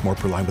 $5 more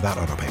per line without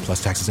autopay,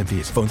 plus taxes and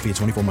fees. Phone fee at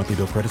 24 monthly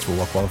bill credits for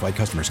well-qualified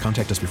customers.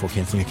 Contact us before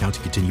canceling account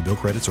to continue bill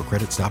credits or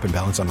credit stop and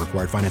balance on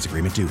required finance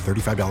agreement due.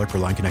 $35 per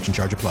line connection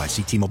charge applies.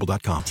 See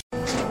T-Mobile.com.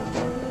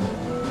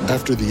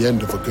 After the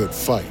end of a good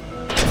fight,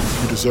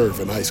 you deserve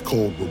an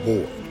ice-cold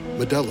reward.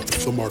 Modelo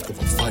is the mark of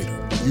a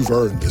fighter. You've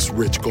earned this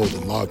rich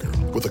golden lager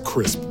with a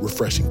crisp,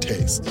 refreshing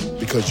taste.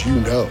 Because you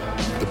know,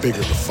 the bigger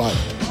the fight,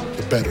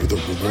 the better the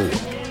reward.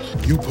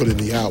 You put in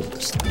the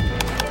hours,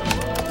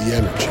 the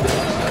energy,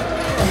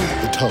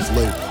 the tough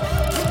labor.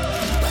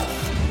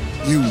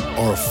 You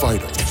are a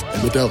fighter,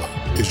 and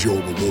Modelo is your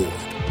reward.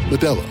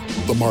 Modelo,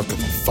 the mark of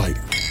a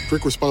fighter.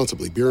 Drink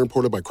responsibly. Beer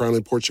imported by Crown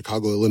Imports,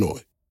 Chicago,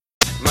 Illinois.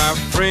 My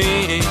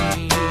friends,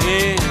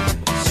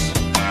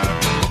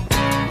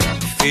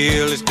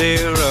 feel it's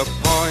their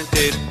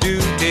appointed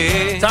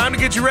duty. Time to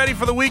get you ready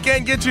for the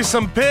weekend. Get you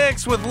some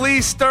picks with Lee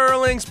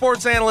Sterling,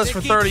 sports analyst for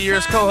 30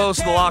 years, co-host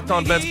of the Locked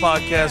On Bets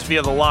podcast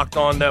via the Locked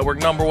On Network,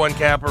 #1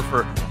 capper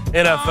for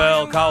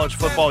NFL, college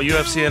football,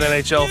 UFC, and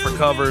NHL for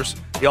covers.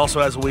 He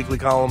also has a weekly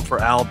column for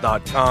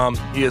Al.com.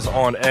 He is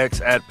on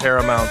X at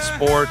Paramount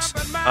Sports.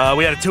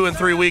 We had a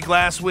 2-3 week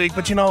last week,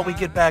 but you know what? We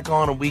get back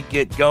on and we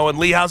get going.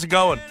 Lee, how's it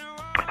going?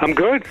 I'm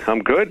good.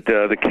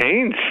 The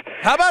Canes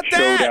How about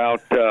that? showed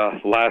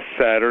out last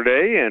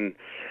Saturday, and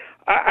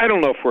I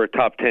don't know if we're a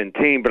top 10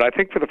 team, but I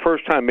think for the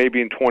first time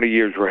maybe in 20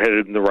 years we're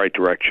headed in the right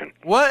direction.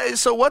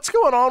 So what's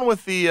going on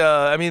with the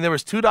there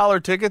was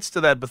 $2 tickets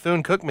to that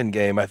Bethune-Cookman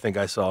game I think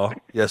I saw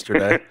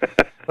yesterday.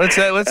 What's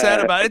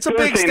that about? It's a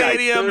big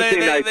stadium.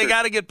 They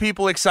got to get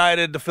people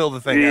excited to fill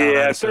the thing out.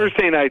 Yeah,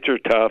 Thursday nights are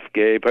tough,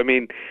 Gabe. I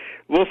mean,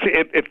 we'll see.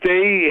 If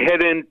they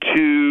head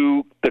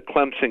into the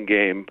Clemson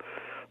game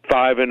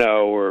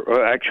 5-0,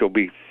 or actually it'll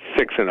be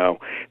 6-0.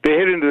 They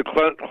head into the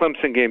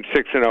Clemson game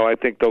 6-0. I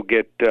think they'll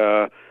get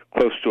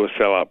close to a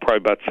sellout, probably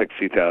about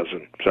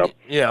 60,000. So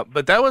yeah,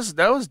 but that was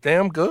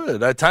damn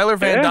good. Tyler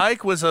Van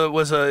Dyke was a.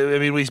 I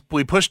mean,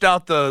 we pushed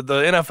out the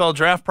NFL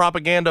draft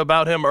propaganda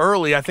about him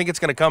early. I think it's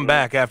going to come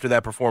back after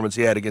that performance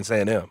he had against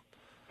A&M.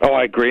 Oh,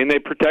 I agree, and they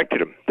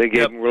protected him. They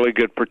gave him really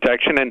good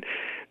protection. And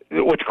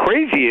what's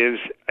crazy is,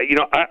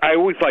 I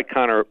always like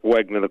Connor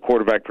Wegman, the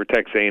quarterback for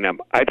Texas A&M.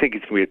 I think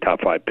he's going to be a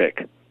top 5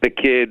 pick. The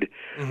kid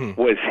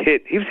was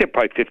hit. He was hit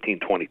probably 15,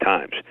 20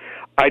 times.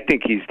 I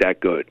think he's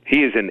that good.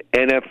 He is an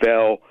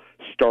NFL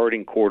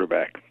starting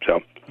quarterback.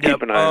 So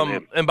keep an eye on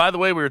him. And by the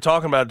way, we were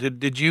talking about,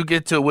 did you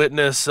get to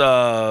witness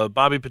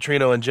Bobby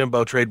Petrino and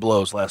Jimbo trade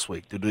blows last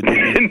week?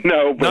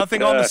 No. But,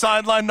 nothing on the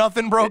sideline?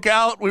 Nothing broke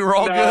out? We were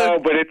all good? No,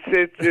 but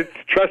it's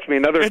trust me,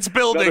 it's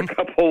building. Another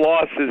couple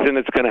losses, and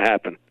it's going to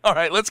happen. All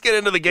right, let's get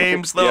into the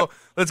games, though.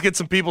 Let's get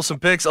some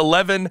picks.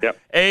 11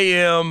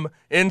 a.m.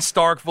 in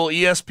Starkville.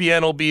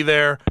 ESPN will be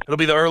there. It'll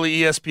be the early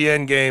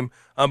ESPN game.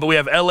 But we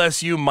have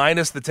LSU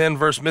minus the 10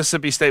 versus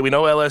Mississippi State. We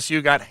know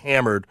LSU got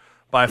hammered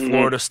by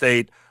Florida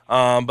State.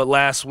 But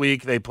last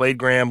week they played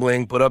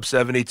Grambling, put up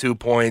 72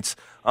 points.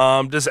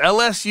 Does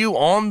LSU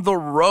on the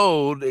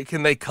road,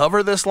 can they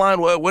cover this line?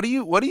 What do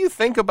you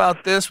think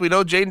about this? We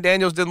know Jaden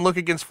Daniels didn't look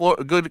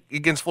good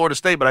against Florida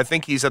State, but I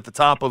think he's at the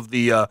top of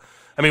the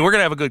we're going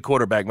to have a good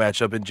quarterback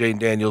matchup in Jaden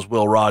Daniels,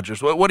 Will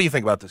Rogers. What do you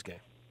think about this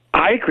game?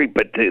 I agree,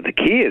 but the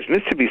key is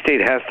Mississippi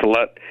State has to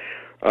let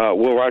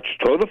Will Rogers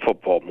throw the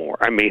football more.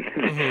 I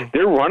mean,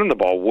 they're running the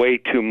ball way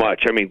too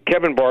much. I mean,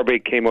 Kevin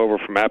Barbate came over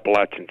from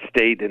Appalachian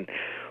State, and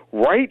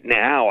right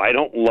now I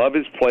don't love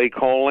his play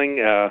calling.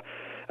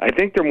 I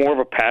think they're more of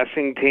a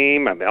passing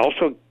team. I mean,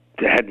 also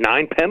had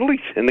 9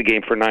 penalties in the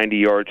game for 90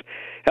 yards.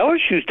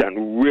 LSU's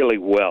done really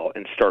well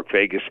in Stark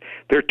Vegas.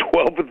 They're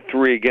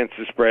 12-3 against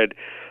the spread.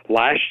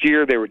 Last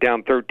year they were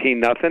down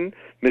 13-0.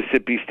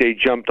 Mississippi State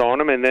jumped on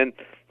them, and then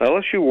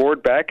LSU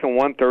roared back and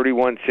won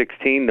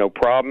 31-16, no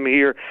problem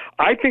here.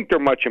 I think they're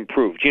much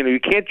improved. You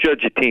can't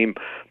judge a team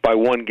by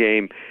one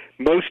game.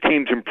 Most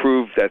teams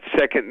improve that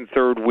second and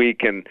third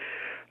week. And,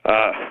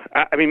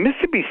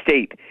 Mississippi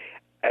State,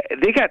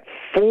 they got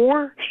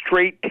 4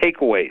 straight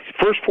takeaways,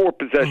 first 4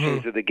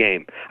 possessions of the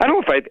game. I don't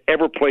know if I've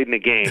ever played in a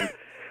game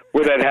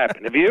where that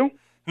happened. Have you?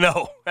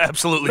 No,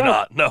 absolutely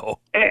not. No.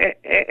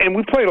 And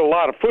we played a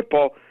lot of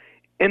football,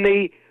 and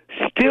they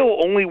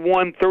still only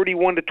won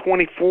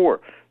 31-24.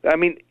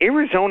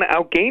 Arizona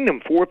outgained them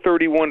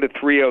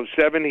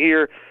 431-307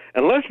 here.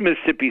 Unless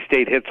Mississippi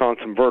State hits on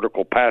some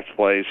vertical pass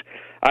plays,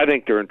 I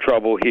think they're in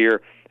trouble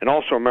here. And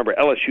also remember,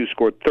 LSU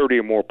scored 30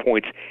 or more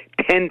points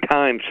 10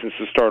 times since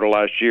the start of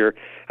last year.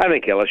 I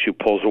think LSU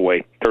pulls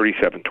away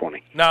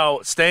 37-20. Now,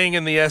 staying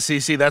in the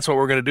SEC, that's what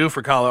we're going to do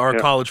for our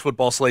college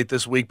football slate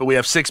this week. But we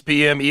have 6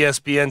 p.m.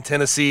 ESPN,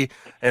 Tennessee,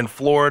 and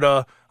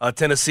Florida.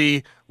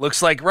 Tennessee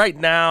looks like right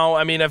now,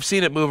 I've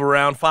seen it move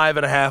around,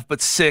 5.5,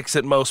 but 6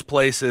 at most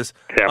places.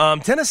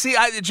 Yep. Tennessee,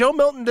 Joe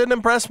Milton didn't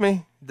impress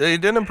me. They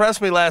didn't impress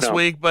me last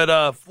week.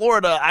 But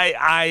Florida,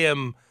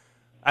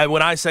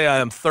 when I say I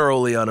am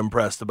thoroughly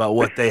unimpressed about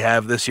what they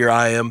have this year,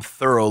 I am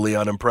thoroughly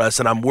unimpressed,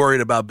 and I'm worried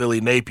about Billy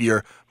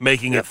Napier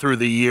making it through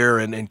the year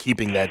and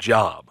keeping that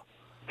job.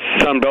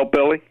 Sunbelt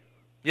Billy?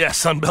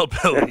 Yes, Sunbelt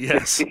Billy,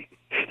 yes.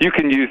 You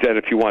can use that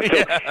if you want.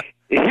 So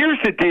here's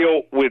the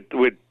deal with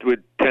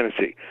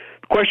Tennessee.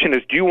 The question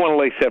is, do you want to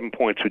lay 7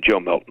 points with Joe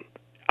Milton?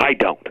 I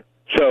don't.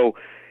 So,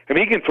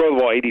 he can throw the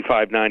ball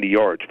 85, 90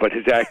 yards, but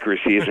his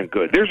accuracy isn't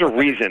good. There's a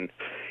reason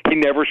he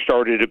never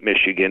started at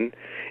Michigan.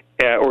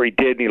 Or he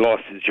did, and he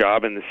lost his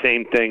job, and the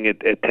same thing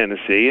at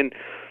Tennessee. And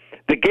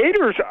the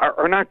Gators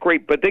are not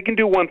great, but they can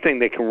do one thing.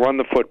 They can run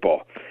the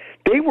football.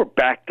 They were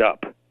backed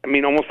up,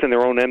 almost in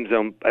their own end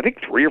zone, I think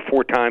 3 or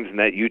 4 times in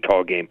that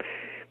Utah game.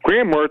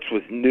 Graham Mertz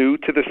was new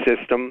to the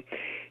system.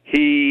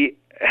 He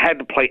had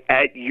to play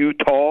at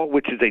Utah,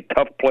 which is a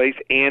tough place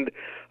and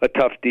a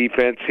tough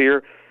defense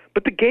here.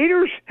 But the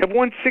Gators have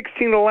won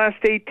 16 of the last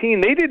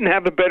 18. They didn't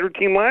have a better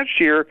team last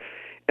year,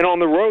 and on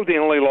the road they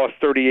only lost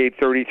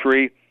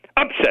 38-33.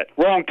 Upset.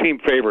 Wrong team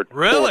favorite.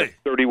 Really?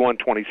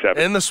 31-27.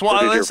 In the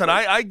SWAT, listen,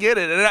 I get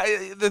it.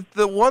 And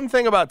the one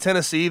thing about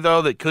Tennessee,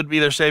 though, that could be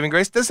their saving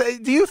grace,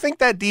 do you think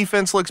that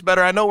defense looks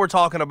better? I know we're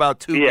talking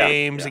about 2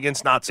 games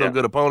against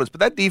not-so-good opponents,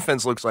 but that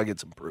defense looks like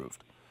it's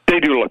improved.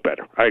 They do look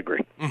better. I agree.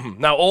 Mm-hmm.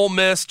 Now, Ole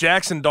Miss,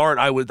 Jackson Dart,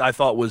 I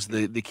thought was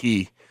the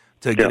key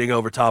to getting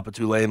over top of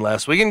Tulane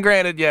last week. And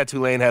granted,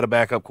 Tulane had a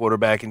backup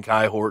quarterback in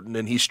Kai Horton,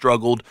 and he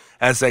struggled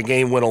as that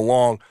game went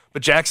along.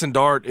 But Jackson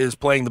Dart is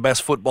playing the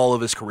best football of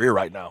his career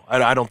right now.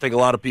 I don't think a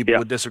lot of people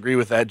would disagree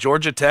with that.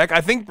 Georgia Tech,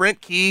 I think Brent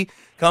Key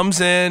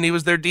comes in. He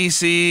was their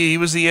DC. He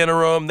was the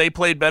interim. They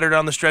played better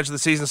down the stretch of the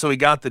season, so he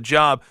got the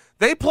job.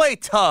 They play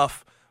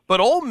tough, but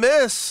Ole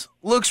Miss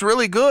looks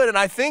really good. And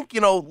I think,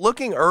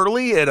 looking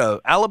early at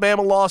a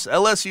Alabama loss,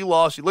 LSU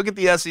loss, you look at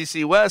the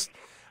SEC West,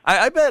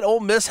 I bet Ole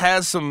Miss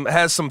has some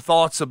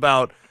thoughts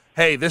about,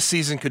 hey, this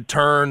season could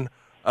turn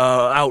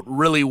out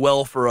really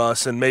well for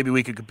us, and maybe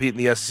we could compete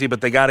in the SEC, but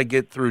they got to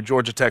get through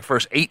Georgia Tech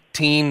first.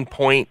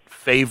 18-point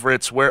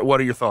favorites. What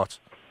are your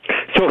thoughts?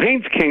 So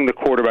Haynes King, the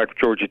quarterback of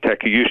Georgia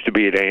Tech, who used to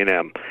be at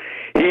A&M,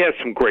 he has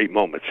some great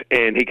moments,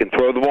 and he can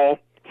throw the ball.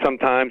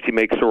 Sometimes he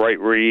makes the right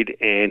read,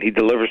 and he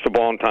delivers the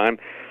ball on time.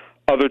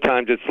 Other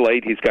times it's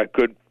late. He's got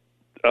good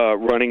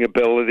running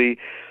ability,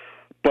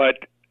 but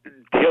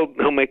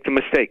he'll make the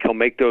mistake. He'll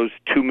make those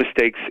 2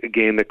 mistakes a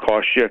game that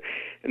cost you,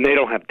 and they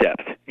don't have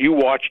depth. You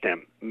watch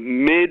them.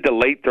 Mid to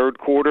late third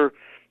quarter,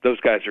 those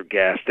guys are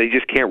gassed. They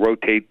just can't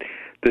rotate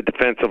the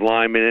defensive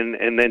linemen,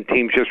 and then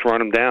teams just run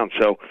them down.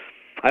 So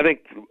I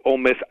think Ole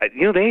Miss,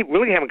 they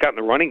really haven't gotten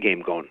the running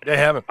game going. They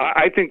haven't.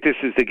 I think this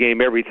is the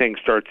game everything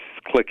starts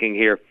clicking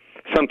here.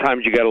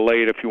 Sometimes you got to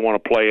lay it if you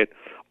want to play it.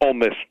 Ole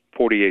Miss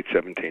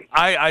 48-17.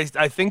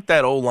 I think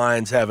that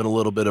O-line's having a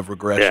little bit of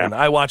regression.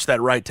 I watched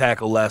that right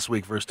tackle last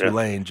week versus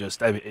Tulane.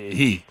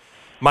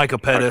 Micah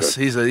Pettis,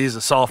 he's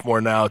a sophomore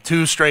now.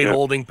 2 straight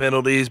holding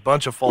penalties,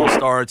 bunch of false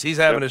starts. He's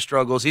having his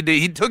struggles.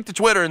 He took to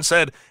Twitter and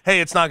said, hey,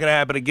 it's not going to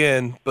happen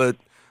again. But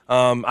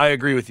I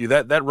agree with you.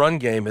 That run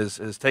game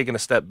has taken a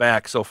step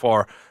back so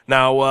far.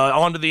 Now,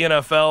 on to the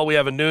NFL. We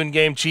have a noon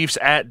game, Chiefs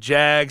at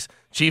Jags.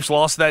 Chiefs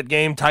lost that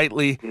game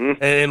tightly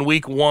in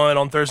week 1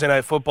 on Thursday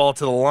Night Football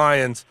to the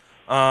Lions.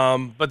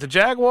 But the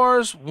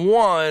Jaguars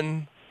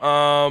won.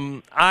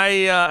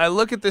 I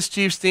look at this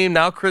Chiefs team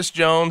now. Chris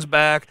Jones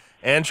back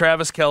and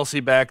Travis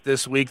Kelce back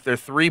this week. They're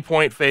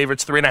 3-point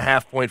favorites,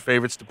 3.5-point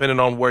favorites, depending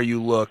on where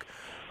you look.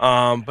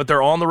 But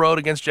they're on the road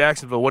against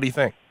Jacksonville. What do you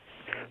think?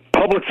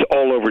 Public's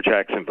all over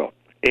Jacksonville,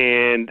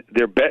 and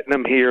they're betting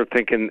them here,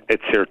 thinking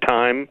it's their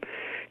time.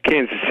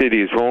 Kansas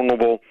City is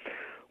vulnerable.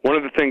 One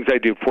of the things I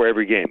do before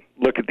every game,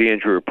 look at the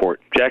injury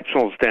report.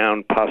 Jacksonville's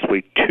down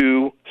possibly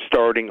 2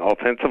 starting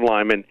offensive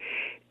linemen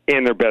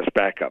and their best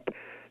backup.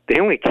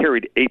 They only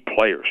carried 8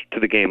 players to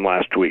the game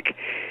last week.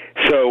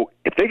 So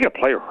if they get a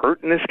player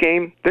hurt in this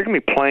game, they're going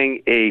to be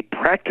playing a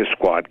practice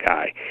squad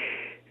guy.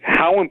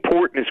 How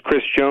important is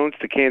Chris Jones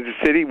to Kansas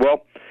City?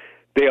 Well,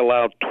 They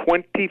allowed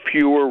 20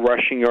 fewer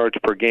rushing yards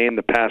per game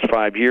the past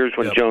 5 years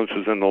when Jones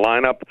was in the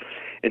lineup.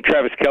 And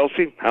Travis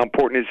Kelce, how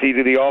important is he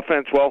to the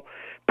offense? Well,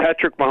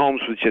 Patrick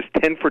Mahomes was just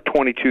 10 for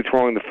 22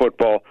 throwing the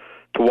football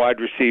to wide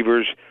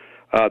receivers.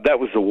 That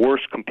was the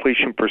worst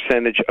completion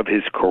percentage of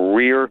his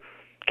career.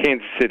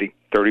 Kansas City,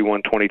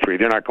 31-23.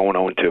 They're not going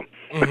 0-2.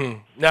 Mm-hmm.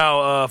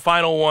 Now,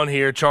 final one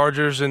here.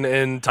 Chargers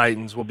and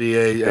Titans will be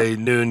a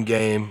noon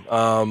game.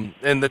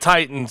 And the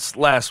Titans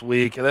last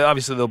week,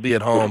 obviously they'll be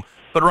at home,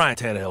 but Ryan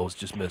Tannehill was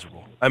just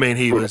miserable. I mean,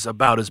 he was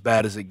about as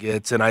bad as it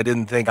gets, and I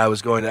didn't think I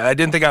was going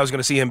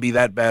to see him be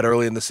that bad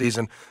early in the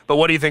season. But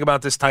what do you think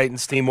about this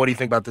Titans team? What do you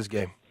think about this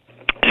game?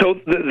 So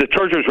the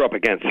Chargers are up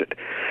against it.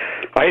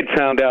 I had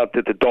found out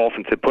that the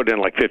Dolphins had put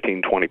in like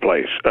 15, 20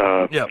 plays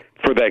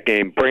for that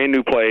game. Brand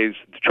new plays.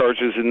 The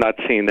Chargers had not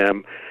seen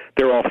them.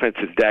 Their offense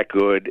is that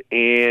good.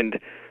 And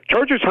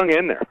Chargers hung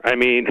in there. I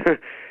mean,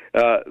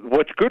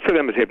 what's good for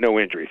them is they have no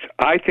injuries.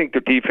 I think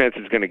their defense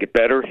is going to get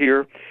better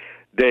here.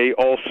 They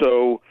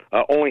also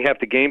only have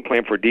to game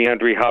plan for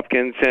DeAndre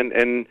Hopkins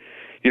and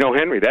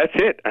Henry. That's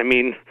it. I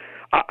mean,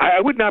 I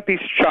would not be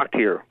shocked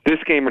here,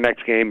 this game or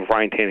next game, if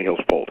Ryan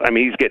Tannehill's pulled. I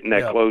mean, he's getting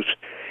that close.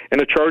 And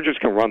the Chargers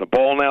can run the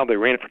ball now. They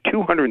ran it for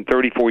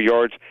 234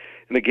 yards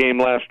in the game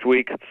last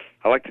week.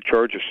 I like the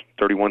Chargers,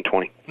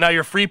 31-20. Now,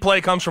 your free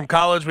play comes from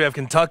college. We have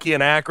Kentucky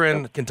and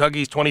Akron.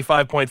 Kentucky's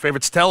 25-point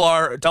favorites.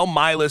 Tell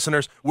my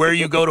listeners where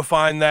you go to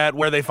find that,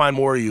 where they find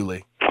more of you,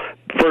 Lee.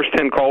 First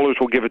 10 callers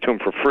will give it to them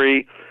for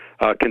free.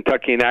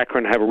 Kentucky and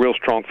Akron have a real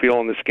strong feel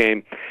in this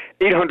game.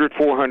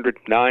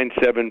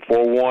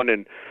 800-400-9741,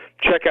 and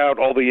check out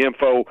all the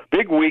info.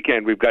 Big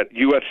weekend. We've got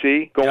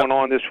UFC going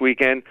on this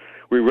weekend.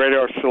 We rate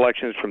our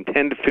selections from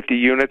 10 to 50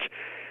 units.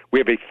 We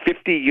have a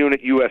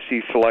 50-unit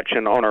UFC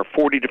selection on our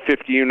 40 to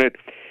 50-unit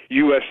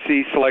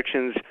UFC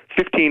selections,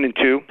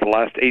 15-2 the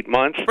last 8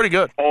 months. Pretty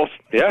good.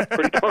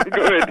 Pretty darn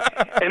good.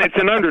 And it's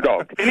an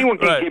underdog. Anyone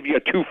can give you a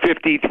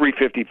 250,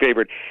 350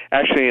 favorite.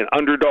 Actually, an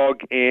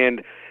underdog.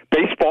 And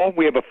baseball,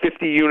 we have a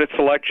 50-unit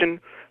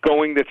selection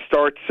going that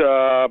starts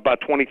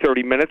about 20,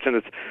 30 minutes, and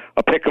it's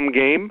a pick'em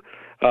game.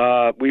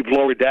 We've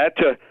lowered that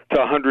to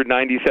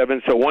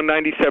 197, so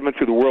 197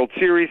 through the World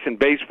Series in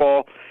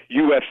baseball.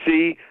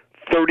 UFC,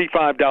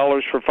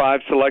 $35 for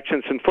 5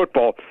 selections in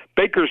football.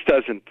 Baker's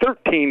dozen,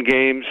 13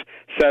 games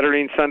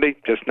Saturday and Sunday,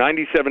 just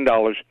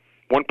 $97.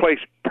 One place,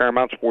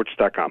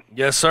 ParamountSports.com.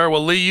 Yes, sir.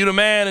 Well, Lee, you the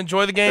man.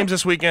 Enjoy the games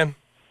this weekend.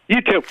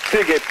 You too. See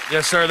you, Gabe.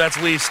 Yes, sir.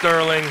 That's Lee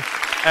Sterling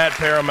at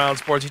Paramount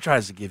Sports. He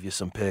tries to give you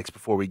some picks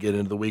before we get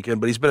into the weekend,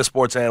 but he's been a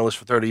sports analyst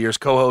for 30 years,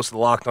 co-host of the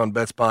Locked On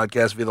Bets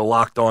podcast via the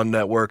Locked On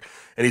Network,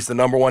 and he's the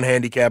 #1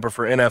 handicapper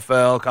for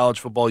NFL,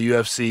 college football,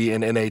 UFC,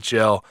 and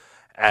NHL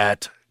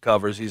at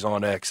Covers. He's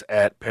on X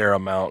at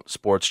Paramount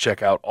Sports.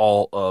 Check out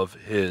all of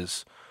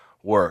his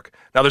work.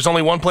 Now, there's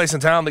only one place in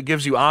town that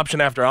gives you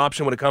option after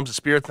option when it comes to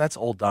spirits. That's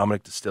Old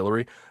Dominick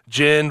Distillery.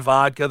 Gin,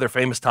 vodka, their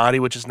famous toddy,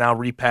 which is now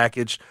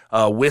repackaged.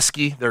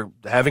 Whiskey, they're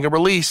having a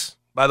release,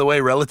 by the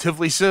way,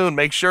 relatively soon.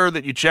 Make sure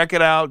that you check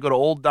it out. Go to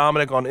Old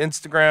Dominick on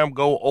Instagram.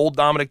 Go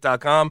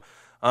olddominick.com.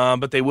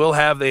 But they will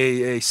have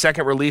a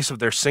second release of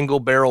their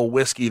single barrel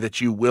whiskey that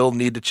you will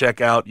need to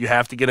check out. You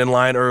have to get in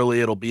line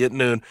early. It'll be at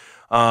noon.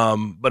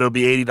 But it'll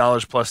be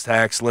 $80 plus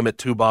tax, limit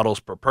 2 bottles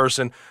per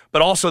person.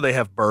 But also they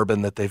have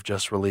bourbon that they've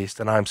just released,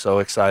 and I'm so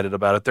excited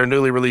about it. Their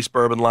newly released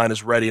bourbon line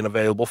is ready and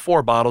available.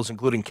 4 bottles,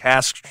 including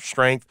cask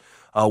strength,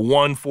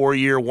 1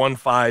 4-year, 1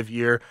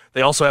 5-year.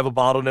 They also have a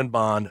bottled and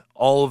bond.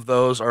 All of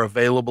those are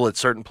available at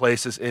certain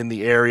places in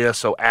the area,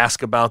 so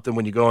ask about them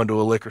when you go into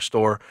a liquor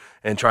store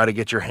and try to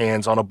get your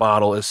hands on a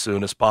bottle as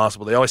soon as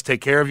possible. They always take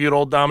care of you at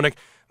Old Dominick.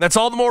 That's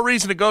all the more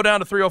reason to go down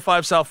to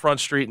 305 South Front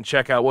Street and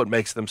check out what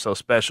makes them so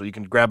special. You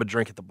can grab a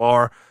drink at the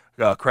bar,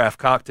 craft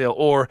cocktail,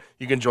 or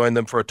you can join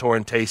them for a tour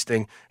and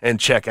tasting and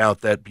check out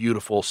that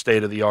beautiful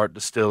state-of-the-art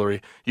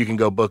distillery. You can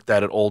go book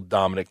that at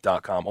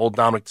olddominick.com. Old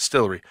Dominick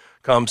Distillery.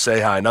 Come say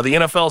hi. Now, the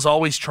NFL is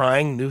always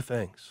trying new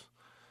things,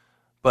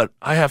 but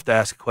I have to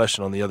ask a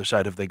question on the other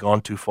side. Have they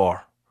gone too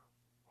far?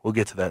 We'll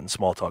get to that in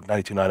Small Talk,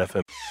 92.9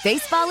 FM.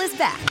 Baseball is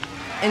back,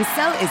 and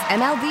so is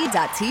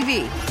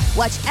MLB.tv.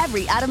 Watch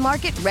every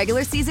out-of-market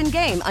regular season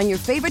game on your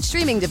favorite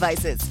streaming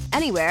devices,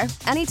 anywhere,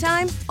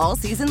 anytime, all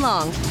season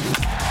long.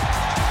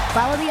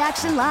 Follow the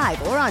action live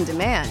or on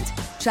demand.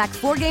 Track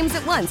 4 games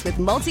at once with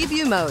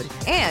multi-view mode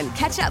and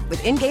catch up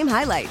with in-game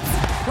highlights.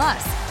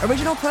 Plus,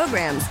 original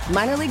programs,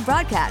 minor league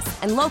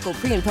broadcasts, and local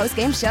pre- and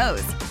post-game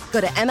shows.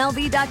 Go to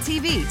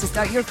MLB.tv to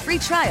start your free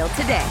trial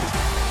today.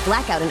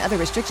 Blackout and other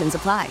restrictions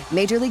apply.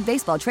 Major League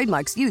Baseball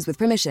trademarks used with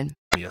permission.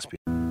 ESPN.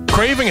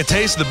 Craving a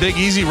taste of the Big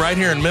Easy right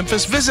here in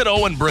Memphis? Visit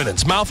Owen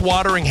Brennan's.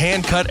 Mouth-watering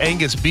hand-cut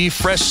Angus beef,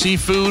 fresh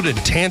seafood, and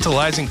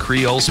tantalizing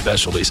Creole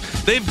specialties.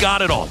 They've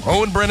got it all.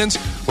 Owen Brennan's,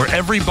 where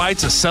every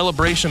bite's a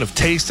celebration of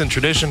taste and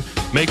tradition.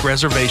 Make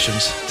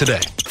reservations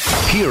today.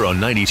 Here on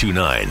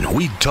 92.9,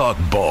 we talk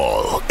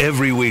ball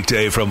every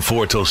weekday from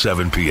 4 till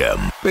 7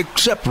 p.m.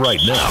 Except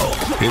right now.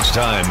 It's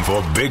time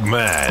for Big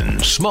Man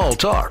Small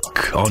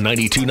Talk on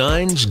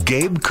 92.9's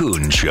Gabe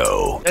Kuhn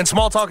Show. And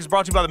Small Talk is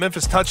brought to you by the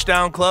Memphis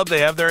Touchdown Club. They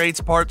have their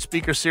 8-part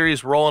speaker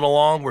series rolling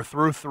along. We're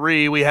through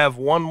 3. We have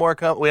one more.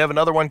 We have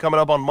another one coming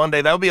up on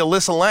Monday. That would be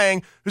Alyssa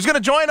Lang, who's going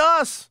to join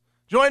us.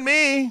 Join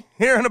me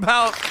here in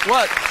about,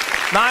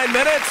 9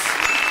 minutes?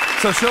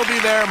 So she'll be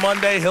there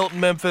Monday,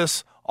 Hilton,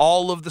 Memphis.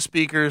 All of the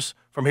speakers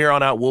from here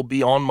on out will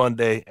be on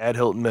Monday at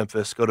Hilton,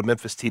 Memphis. Go to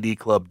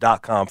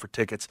memphistdclub.com for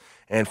tickets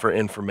and for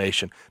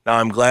information. Now,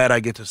 I'm glad I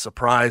get to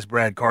surprise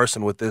Brad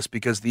Carson with this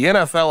because the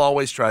NFL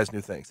always tries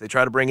new things. They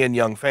try to bring in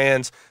young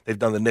fans. They've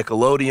done the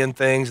Nickelodeon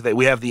things.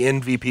 We have the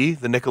MVP,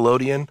 the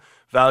Nickelodeon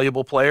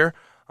Valuable Player.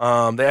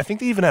 I think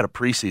they even had a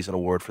preseason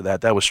award for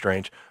that. That was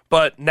strange.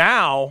 But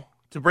now,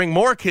 to bring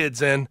more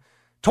kids in,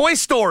 Toy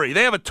Story.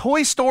 They have a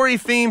Toy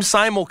Story-themed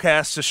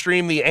simulcast to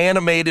stream the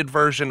animated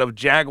version of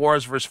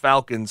Jaguars vs.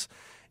 Falcons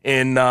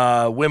in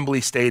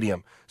Wembley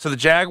Stadium. So the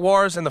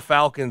Jaguars and the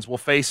Falcons will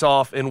face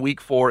off in Week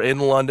 4 in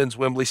London's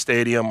Wembley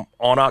Stadium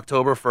on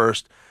October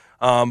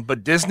 1st.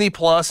 But Disney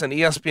Plus and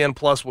ESPN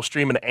Plus will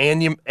stream an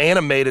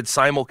animated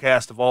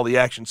simulcast of all the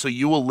action. So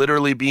you will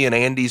literally be in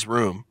Andy's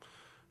room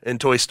in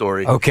Toy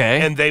Story.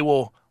 Okay. And they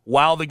will,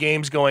 while the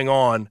game's going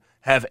on,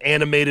 have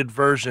animated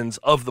versions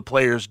of the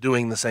players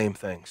doing the same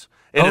things.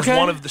 It is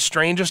one of the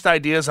strangest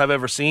ideas I've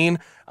ever seen.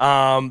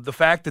 The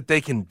fact that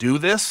they can do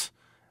this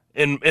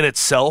in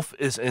itself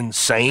is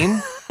insane.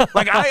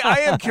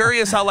 I am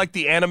curious how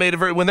the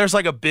animated version, when there's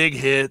a big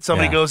hit,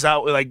 somebody goes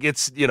out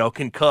gets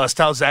concussed.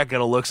 How's that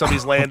going to look?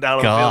 Somebody's laying down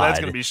on the field. That's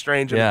going to be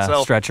strange in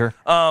itself. Stretcher.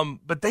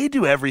 But they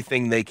do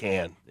everything they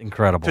can.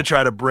 Incredible. To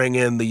try to bring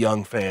in the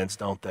young fans,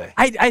 don't they?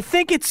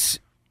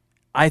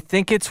 I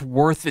think it's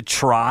worth a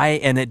try,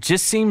 and it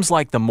just seems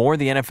like the more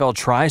the NFL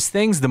tries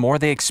things, the more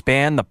they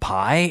expand the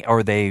pie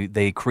or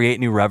they create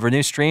new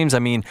revenue streams. I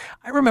mean,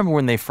 I remember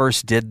when they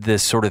first did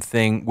this sort of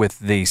thing with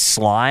the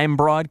slime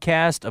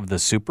broadcast of the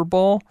Super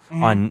Bowl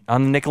on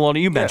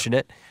Nickelodeon. You mentioned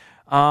it.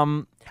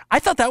 I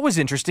thought that was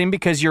interesting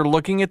because you're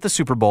looking at the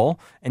Super Bowl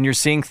and you're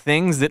seeing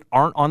things that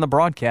aren't on the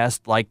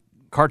broadcast, like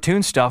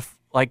cartoon stuff,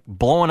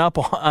 blowing up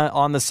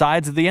on the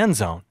sides of the end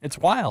zone. It's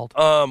wild.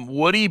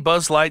 Woody,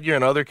 Buzz Lightyear,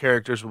 and other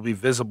characters will be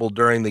visible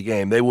during the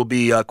game. They will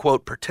be,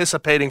 quote,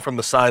 participating from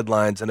the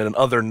sidelines and in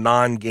other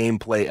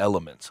non-gameplay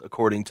elements,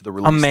 according to the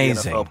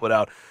release the NFL put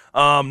out.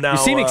 Now, you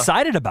seem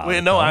excited about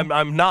it. No,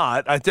 I'm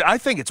not. I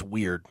think it's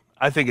weird.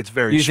 I think it's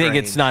very strange. You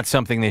think it's not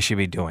something they should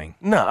be doing?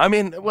 No, I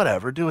mean,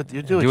 whatever. Do what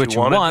you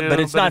want, but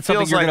it's not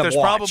something you're going to watch.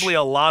 There's probably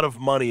a lot of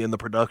money in the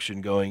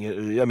production going.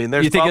 I mean,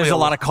 you think there's a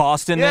lot of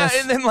cost in this?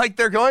 Yeah, and then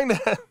they're going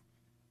to...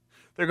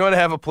 They're going to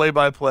have a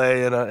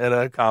play-by-play and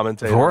a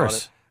commentator. Of course. On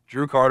it.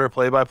 Drew Carter,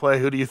 play-by-play.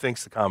 Who do you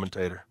think's the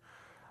commentator?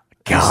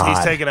 God.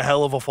 He's taking a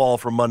hell of a fall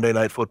from Monday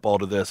Night Football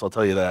to this, I'll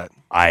tell you that.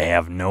 I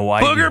have no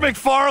idea. Booger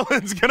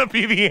McFarland's going to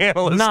be the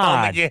analyst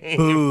on the game.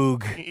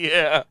 Boog.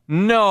 Yeah.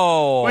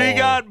 No. We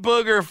got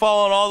Booger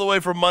falling all the way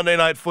from Monday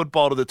Night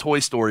Football to the Toy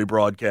Story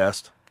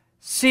broadcast.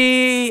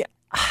 See,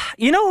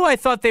 you know who I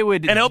thought they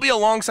would... And he'll be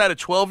alongside a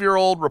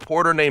 12-year-old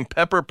reporter named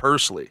Pepper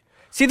Pursley.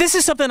 See, this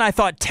is something I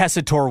thought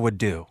Tessitore would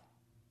do.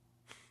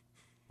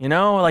 You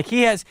know,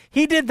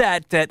 he did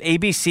that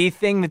ABC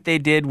thing that they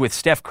did with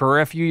Steph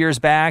Curry a few years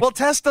back. Well,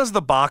 Tess does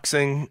the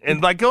boxing,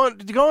 and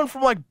going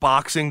from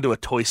boxing to a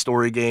Toy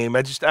Story game,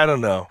 I don't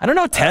know. I don't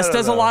know. Tess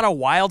does a lot of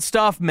wild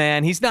stuff,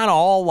 man. He's not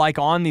all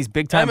on these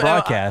big time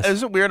broadcasts.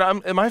 Is it weird?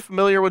 Am I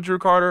familiar with Drew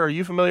Carter? Are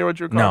you familiar with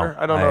Drew Carter? No,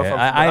 I don't know if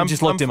I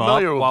just looked him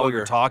up while we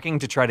were talking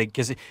to try to,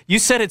 because you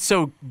said it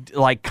so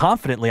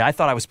confidently. I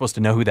thought I was supposed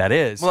to know who that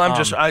is. Well,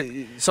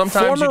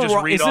 sometimes you just read off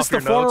your notes. Is this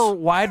the former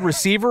wide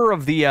receiver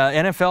of the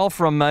NFL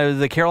from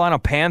the Carolina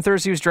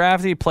Panthers? He was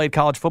drafted. He played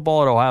college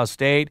football at Ohio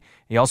State.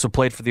 He also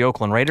played for the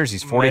Oakland Raiders.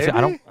 He's 42.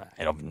 I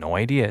have no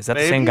idea. Is that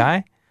the same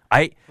guy?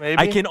 I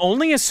can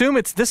only assume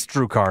it's this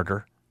Drew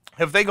Carter.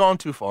 Have they gone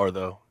too far,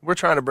 though? We're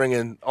trying to bring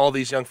in all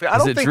these young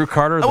fans. Is it Drew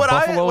Carter, the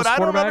Buffalo's quarterback? What I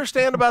don't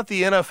understand about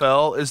the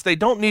NFL is they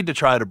don't need to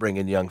try to bring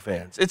in young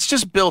fans. It's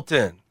just built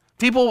in.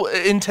 People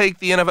intake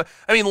the NFL.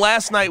 I mean,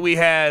 last night we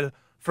had,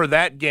 for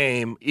that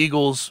game,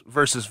 Eagles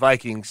versus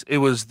Vikings, it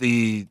was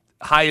the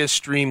highest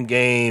streamed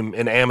game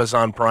in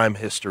Amazon Prime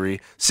history,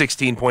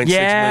 16.6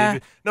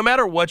 million. No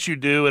matter what you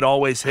do, it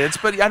always hits.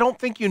 But I don't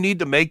think you need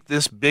to make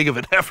this big of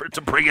an effort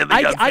to bring in the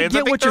young fans. I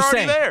get what you're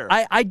saying. There.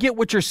 I get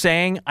what you're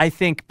saying. I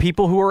think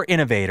people who are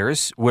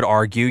innovators would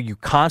argue you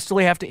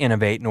constantly have to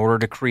innovate in order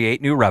to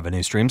create new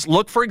revenue streams.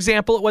 Look, for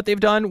example, at what they've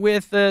done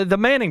with the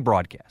Manning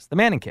broadcast, the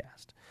Manning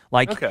cast.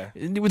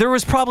 There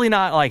was probably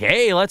not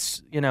hey,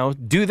 let's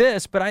do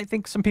this, but I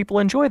think some people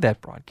enjoy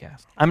that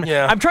broadcast. I'm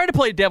trying to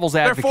play devil's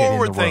advocate. They're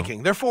forward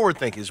thinking. They're forward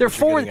thinking. They're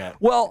forward.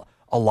 Well,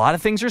 a lot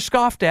of things are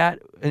scoffed at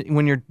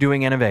when you're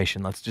doing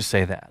innovation. Let's just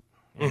say that.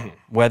 Mm-hmm.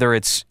 Whether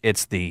it's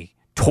the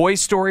Toy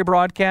Story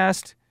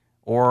broadcast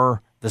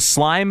or the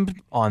slime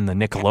on the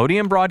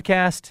Nickelodeon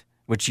broadcast,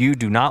 which you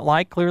do not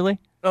like, clearly.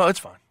 Oh, it's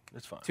fine.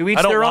 It's fine. To each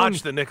I don't their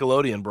watch own. the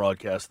Nickelodeon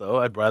broadcast though.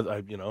 I'd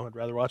rather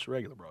watch the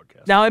regular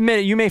broadcast. Now, admit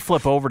it, you may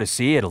flip over to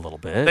see it a little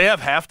bit. They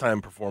have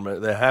halftime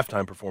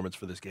performance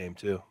for this game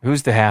too.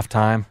 Who's the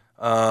halftime?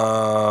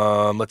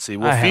 Let's see.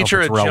 We'll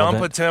feature a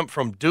jump attempt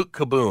from Duke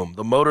Kaboom,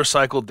 the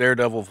motorcycle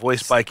daredevil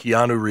voiced by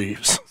Keanu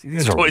Reeves.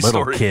 These are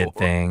little kid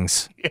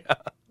things. Yeah.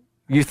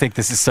 You think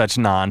this is such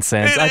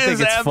nonsense. I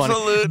think it's funny.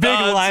 Big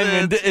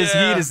lineman, he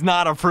does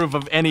not approve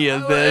of any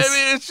of this. I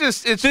mean,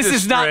 this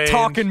is not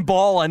talking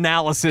ball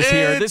analysis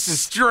here. This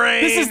is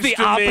strange. This is the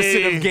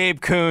opposite of Gabe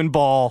Kuhn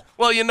ball.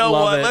 Well, you know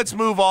what? Let's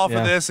move off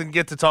of this and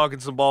get to talking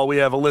some ball. We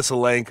have Alyssa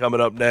Lane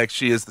coming up next.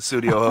 She is the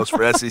studio host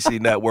for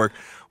SEC Network.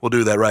 We'll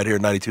do that right here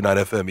at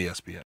 92.9 FM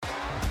ESPN.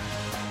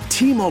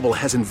 T-Mobile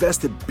has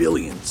invested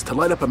billions to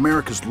light up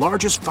America's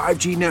largest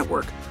 5G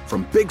network,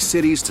 from big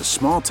cities to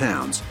small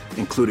towns,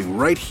 including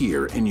right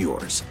here in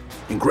yours.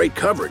 And great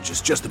coverage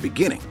is just the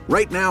beginning.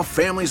 Right now,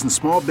 families and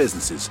small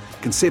businesses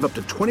can save up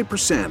to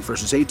 20%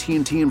 versus AT&T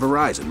and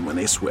Verizon when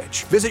they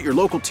switch. Visit your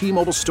local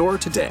T-Mobile store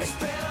today.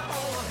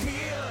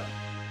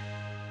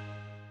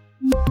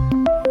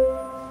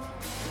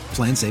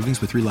 Plan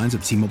savings with 3 lines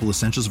of T-Mobile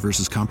Essentials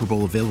versus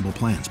comparable available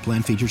plans.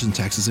 Plan features and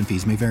taxes and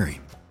fees may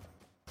vary.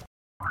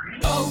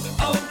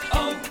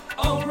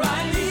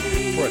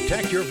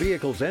 Protect your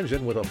vehicle's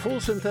engine with a full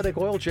synthetic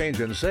oil change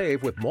and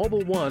save with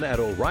Mobile One at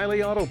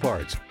O'Reilly Auto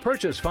Parts.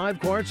 Purchase 5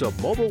 quarts of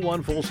Mobile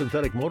One full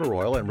synthetic motor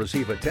oil and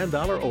receive a $10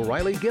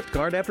 O'Reilly gift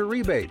card after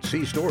rebate.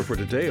 See store for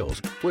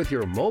details. With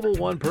your Mobile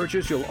One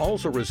purchase, you'll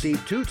also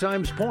receive 2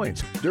 times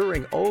points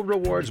during O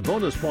Rewards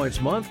Bonus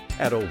Points Month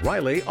at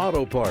O'Reilly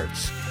Auto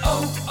Parts.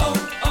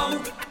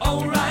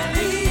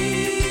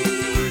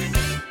 O'Reilly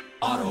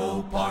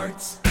Auto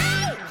Parts.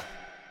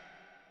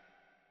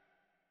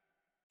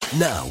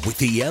 Now, with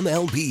the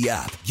MLB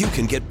app, you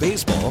can get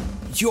baseball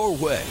your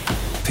way.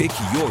 Pick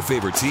your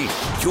favorite team,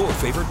 your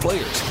favorite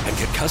players, and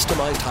get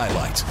customized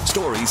highlights,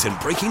 stories, and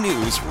breaking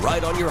news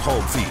right on your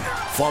home feed.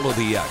 Follow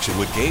the action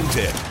with Game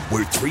Day,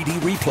 where 3D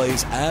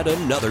replays add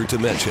another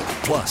dimension.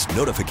 Plus,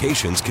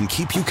 notifications can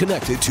keep you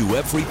connected to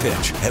every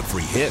pitch,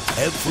 every hit,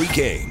 every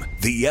game.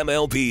 The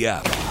MLB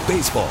app.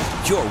 Baseball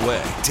your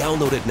way.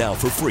 Download it now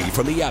for free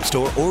from the App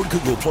Store or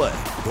Google Play.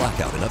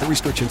 Blackout and other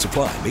restrictions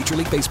apply. Major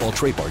League Baseball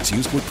trademarks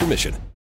used with permission.